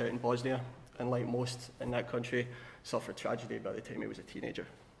war broke out in Bosnia, and like most in that country, suffered tragedy by the time he was a teenager.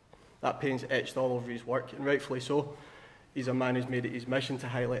 That pain's etched all over his work, and rightfully so. He's a man who's made it his mission to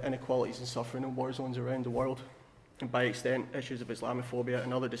highlight inequalities and suffering in war zones around the world, and by extent, issues of Islamophobia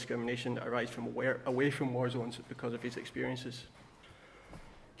and other discrimination that arise from away from war zones because of his experiences.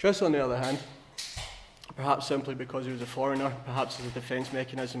 Chris, on the other hand, perhaps simply because he was a foreigner, perhaps as a defence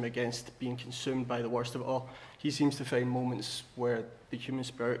mechanism against being consumed by the worst of it all, he seems to find moments where the human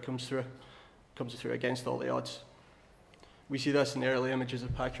spirit comes through against all the odds. We see this in the early images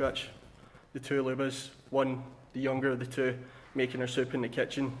of Pakrac, the two Lubas, one, the younger of the two, making her soup in the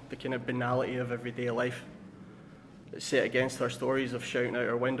kitchen, the kind of banality of everyday life. It's set against her stories of shouting out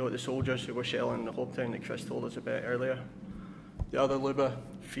her window at the soldiers who were shelling the hometown that Chris told us about earlier. The other Luba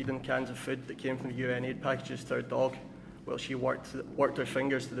feeding cans of food that came from the UN aid packages to her dog, while she worked her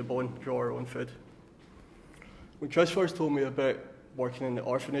fingers to the bone to grow her own food. When Chris first told me about working in the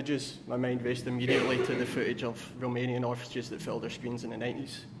orphanages, my mind raced immediately to the footage of Romanian orphanages that filled our screens in the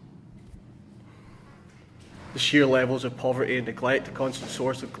 90s. The sheer levels of poverty and neglect, a constant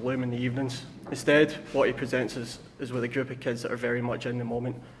source of gloom in the evenings. Instead, what he presents us is with a group of kids that are very much in the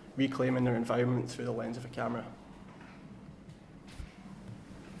moment, reclaiming their environment through the lens of a camera.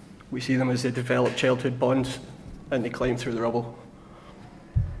 We see them as they develop childhood bonds and they climb through the rubble.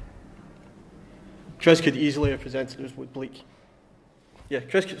 Chris could easily have presented us with bleak.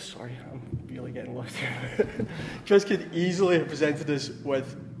 Sorry, I'm really getting lost here. Chris could easily have presented us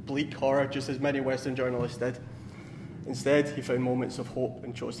with bleak horror, just as many Western journalists did. Instead, he found moments of hope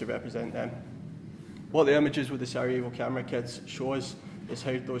and chose to represent them. What the images with the Sarajevo camera kids show us is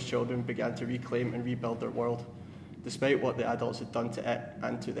how those children began to reclaim and rebuild their world, despite what the adults had done to it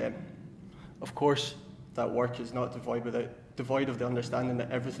and to them. Of course, that work is not devoid of the understanding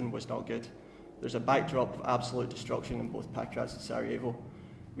that everything was not good. There's a backdrop of absolute destruction in both Pakrac and Sarajevo.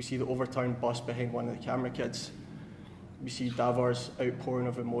 We see the overturned bus behind one of the camera kids. We see Davor's outpouring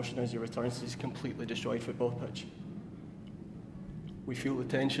of emotion as he returns to his completely destroyed football pitch. We feel the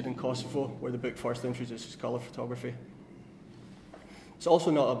tension in Kosovo, where the book first introduces colour photography. It's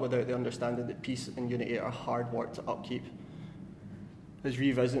also not without the understanding that peace and unity are hard work to upkeep. His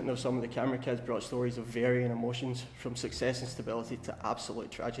revisiting of some of the camera kids brought stories of varying emotions, from success and stability to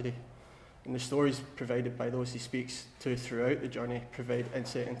absolute tragedy. And the stories provided by those he speaks to throughout the journey provide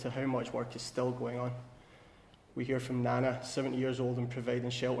insight into how much work is still going on. We hear from Nana, 70 years old and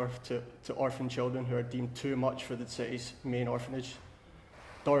providing shelter to orphan children who are deemed too much for the city's main orphanage.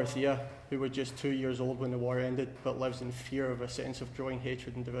 Dorothea, who was just 2 years old when the war ended, but lives in fear of a sense of growing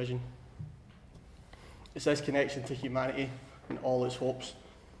hatred and division. It's this connection to humanity and all its hopes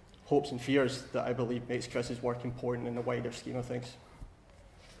and fears that I believe makes Chris's work important in the wider scheme of things.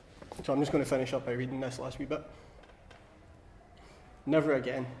 So I'm just going to finish up by reading this last wee bit. Never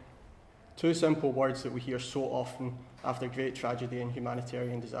again. Two simple words that we hear so often after great tragedy and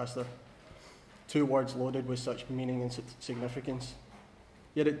humanitarian disaster. Two words loaded with such meaning and significance.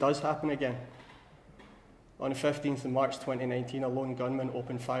 Yet it does happen again. On the 15th of March 2019, a lone gunman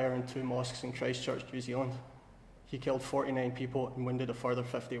opened fire in 2 mosques in Christchurch, New Zealand. He killed 49 people and wounded a further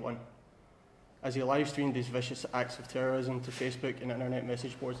 51. As he live-streamed these vicious acts of terrorism to Facebook and internet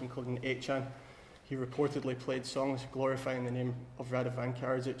message boards, including 8chan, he reportedly played songs glorifying the name of Radovan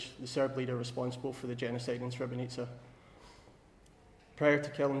Karadzic, the Serb leader responsible for the genocide in Srebrenica. Prior to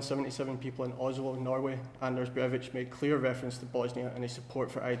killing 77 people in Oslo, Norway, Anders Breivik made clear reference to Bosnia and his support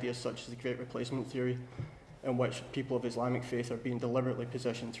for ideas such as the Great Replacement theory, in which people of Islamic faith are being deliberately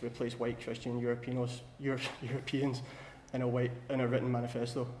positioned to replace white Christian Europeans in a written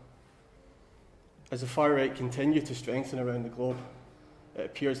manifesto. As the far right continue to strengthen around the globe, it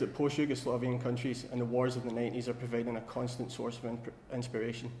appears that post-Yugoslavian countries and the wars of the 90s are providing a constant source of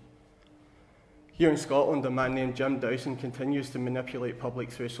inspiration. Here in Scotland, a man named Jim Dowson continues to manipulate public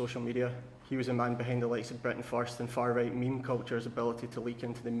through social media. He was a man behind the likes of Britain First and far-right meme culture's ability to leak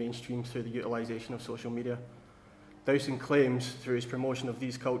into the mainstream through the utilisation of social media. Dowson claims, through his promotion of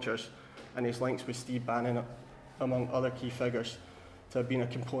these cultures and his links with Steve Bannon, among other key figures, to have been a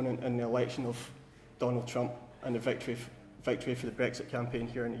component in the election of Donald Trump and the victory for the Brexit campaign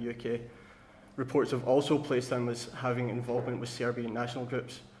here in the UK. Reports have also placed him as having involvement with Serbian national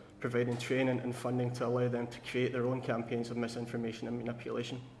groups, providing training and funding to allow them to create their own campaigns of misinformation and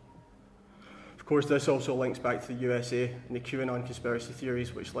manipulation. Of course, this also links back to the USA and the QAnon conspiracy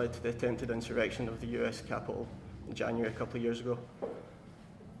theories which led to the attempted insurrection of the US Capitol in January a couple of years ago.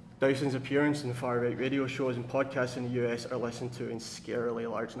 Dowson's appearance in far-right radio shows and podcasts in the US are listened to in scarily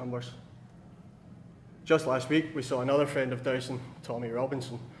large numbers. Just last week, we saw another friend of Dowson, Tommy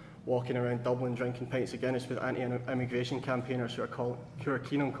Robinson, walking around Dublin drinking pints of Guinness with anti-immigration campaigners who are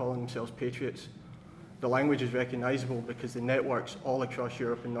keen on calling themselves patriots. The language is recognisable because the networks all across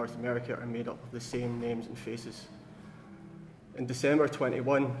Europe and North America are made up of the same names and faces. In December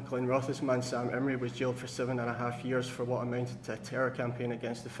 21, Glenrothes man Sam Imrie was jailed for 7.5 years for what amounted to a terror campaign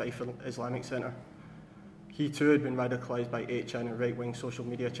against the Fife Islamic Centre. He too had been radicalised by 8chan and right-wing social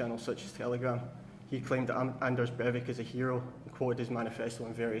media channels such as Telegram. He claimed that Anders Breivik is a hero and quoted his manifesto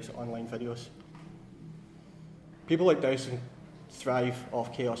in various online videos. People like Dowson thrive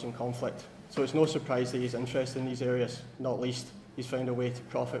off chaos and conflict, so it's no surprise that he's interested in these areas. Not least, he's found a way to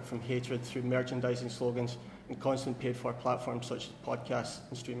profit from hatred through merchandising slogans and constant paid-for platforms such as podcasts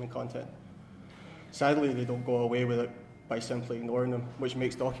and streaming content. Sadly, they don't go away with it by simply ignoring them, which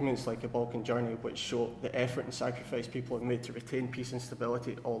makes documents like A Balkan Journey, which show the effort and sacrifice people have made to retain peace and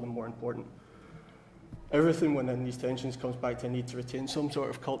stability, all the more important. Everything within these tensions comes back to a need to retain some sort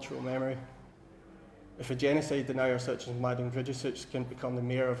of cultural memory. If a genocide denier such as Mladen Vrđicić can become the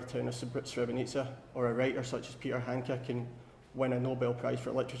mayor of a town of Srebrenica, or a writer such as Peter Handke can win a Nobel Prize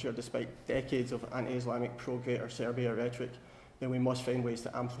for Literature despite decades of anti-Islamic pro-Greater Serbia rhetoric, then we must find ways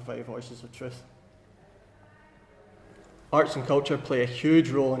to amplify voices of truth. Arts and culture play a huge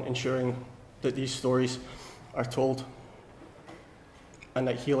role in ensuring that these stories are told and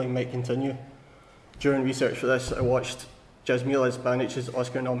that healing might continue. During research for this, I watched Jasmila Zbanic's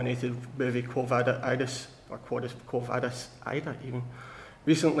Oscar-nominated movie Quo Vadis Ida even,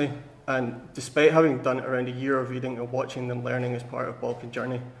 recently, and despite having done around a year of reading and watching and learning as part of Balkan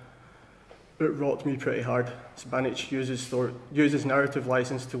Journey, it rocked me pretty hard. Zbanic uses narrative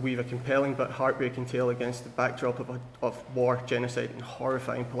license to weave a compelling but heartbreaking tale against the backdrop of war, genocide and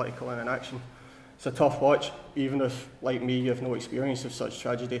horrifying political inaction. It's a tough watch, even if, like me, you have no experience of such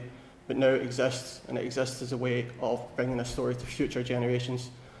tragedy, but now it exists, and it exists as a way of bringing a story to future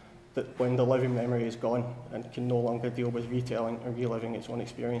generations that when the living memory is gone and can no longer deal with retelling and reliving its own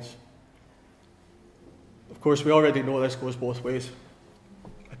experience. Of course, we already know this goes both ways.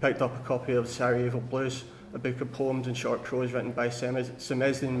 I picked up a copy of Sarajevo Blues, a book of poems and short prose written by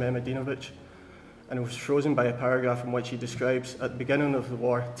Semezin Memedinovic, and it was frozen by a paragraph in which he describes, at the beginning of the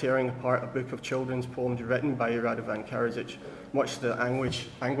war, tearing apart a book of children's poems written by Radovan Karadzic, much to the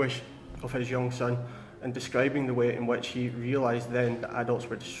anguish of his young son, and describing the way in which he realised then that adults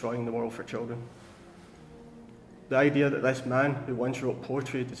were destroying the world for children. The idea that this man, who once wrote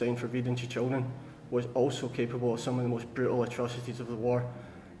poetry designed for reading to children, was also capable of some of the most brutal atrocities of the war,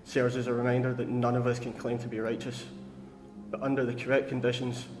 serves as a reminder that none of us can claim to be righteous. But under the correct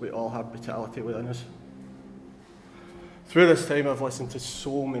conditions, we all have brutality within us. Through this time, I've listened to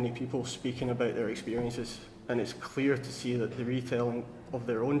so many people speaking about their experiences, and it's clear to see that the retelling of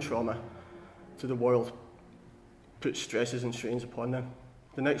their own trauma to the world puts stresses and strains upon them.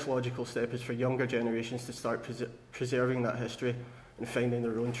 The next logical step is for younger generations to start preserving that history and finding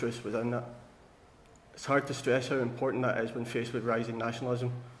their own truths within that. It's hard to stress how important that is when faced with rising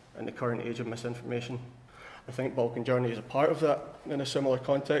nationalism and the current age of misinformation. I think Balkan Journey is a part of that in a similar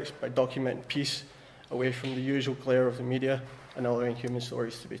context by documenting peace away from the usual glare of the media and allowing human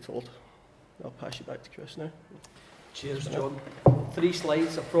stories to be told. I'll pass you back to Chris now. Cheers, John. 3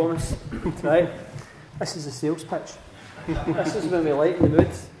 slides, I promise. Right. This is the sales pitch. This is when we lighten the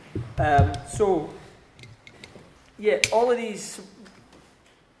mood. Yeah, all of these,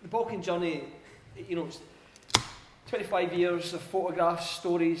 the Balkan Journey, you know, it's 25 years of photographs,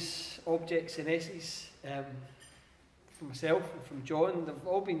 stories, objects and essays from myself and from John. They've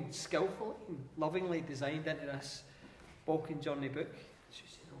all been skillfully and lovingly designed into this Balkan Journey book. As you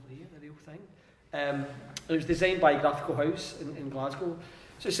see over here, the real thing. It was designed by Graphical House in Glasgow.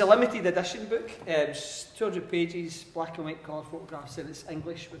 So it's a limited edition book. It's 200 pages, black and white colour photographs, and it's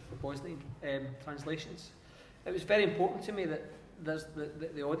English with the Bosnian translations. It was very important to me that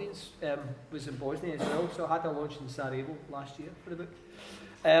the audience was in Bosnia as well, so I had a launch in Sarajevo last year for the book.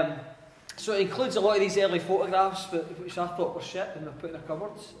 So it includes a lot of these early photographs, which I thought were shit, and I put in a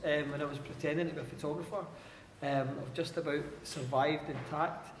cupboard when I was pretending to be a photographer. I've just about survived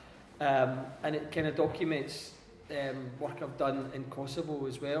intact, and it kind of documents work I've done in Kosovo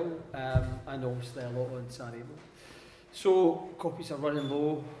as well, and obviously a lot on Sarajevo. So copies are running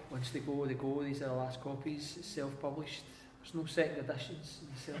low. Once they go, they go. These are the last copies. It's self-published. There's no second editions in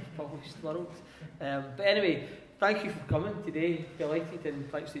the self-published world. But anyway, thank you for coming today. Delighted, and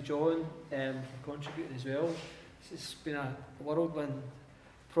thanks to John for contributing as well. This has been a whirlwind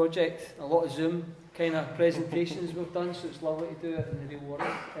project. A lot of Zoom kind of presentations we've done, so it's lovely to do it in the real world.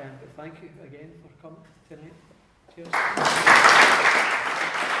 But thank you again for coming tonight. Cheers.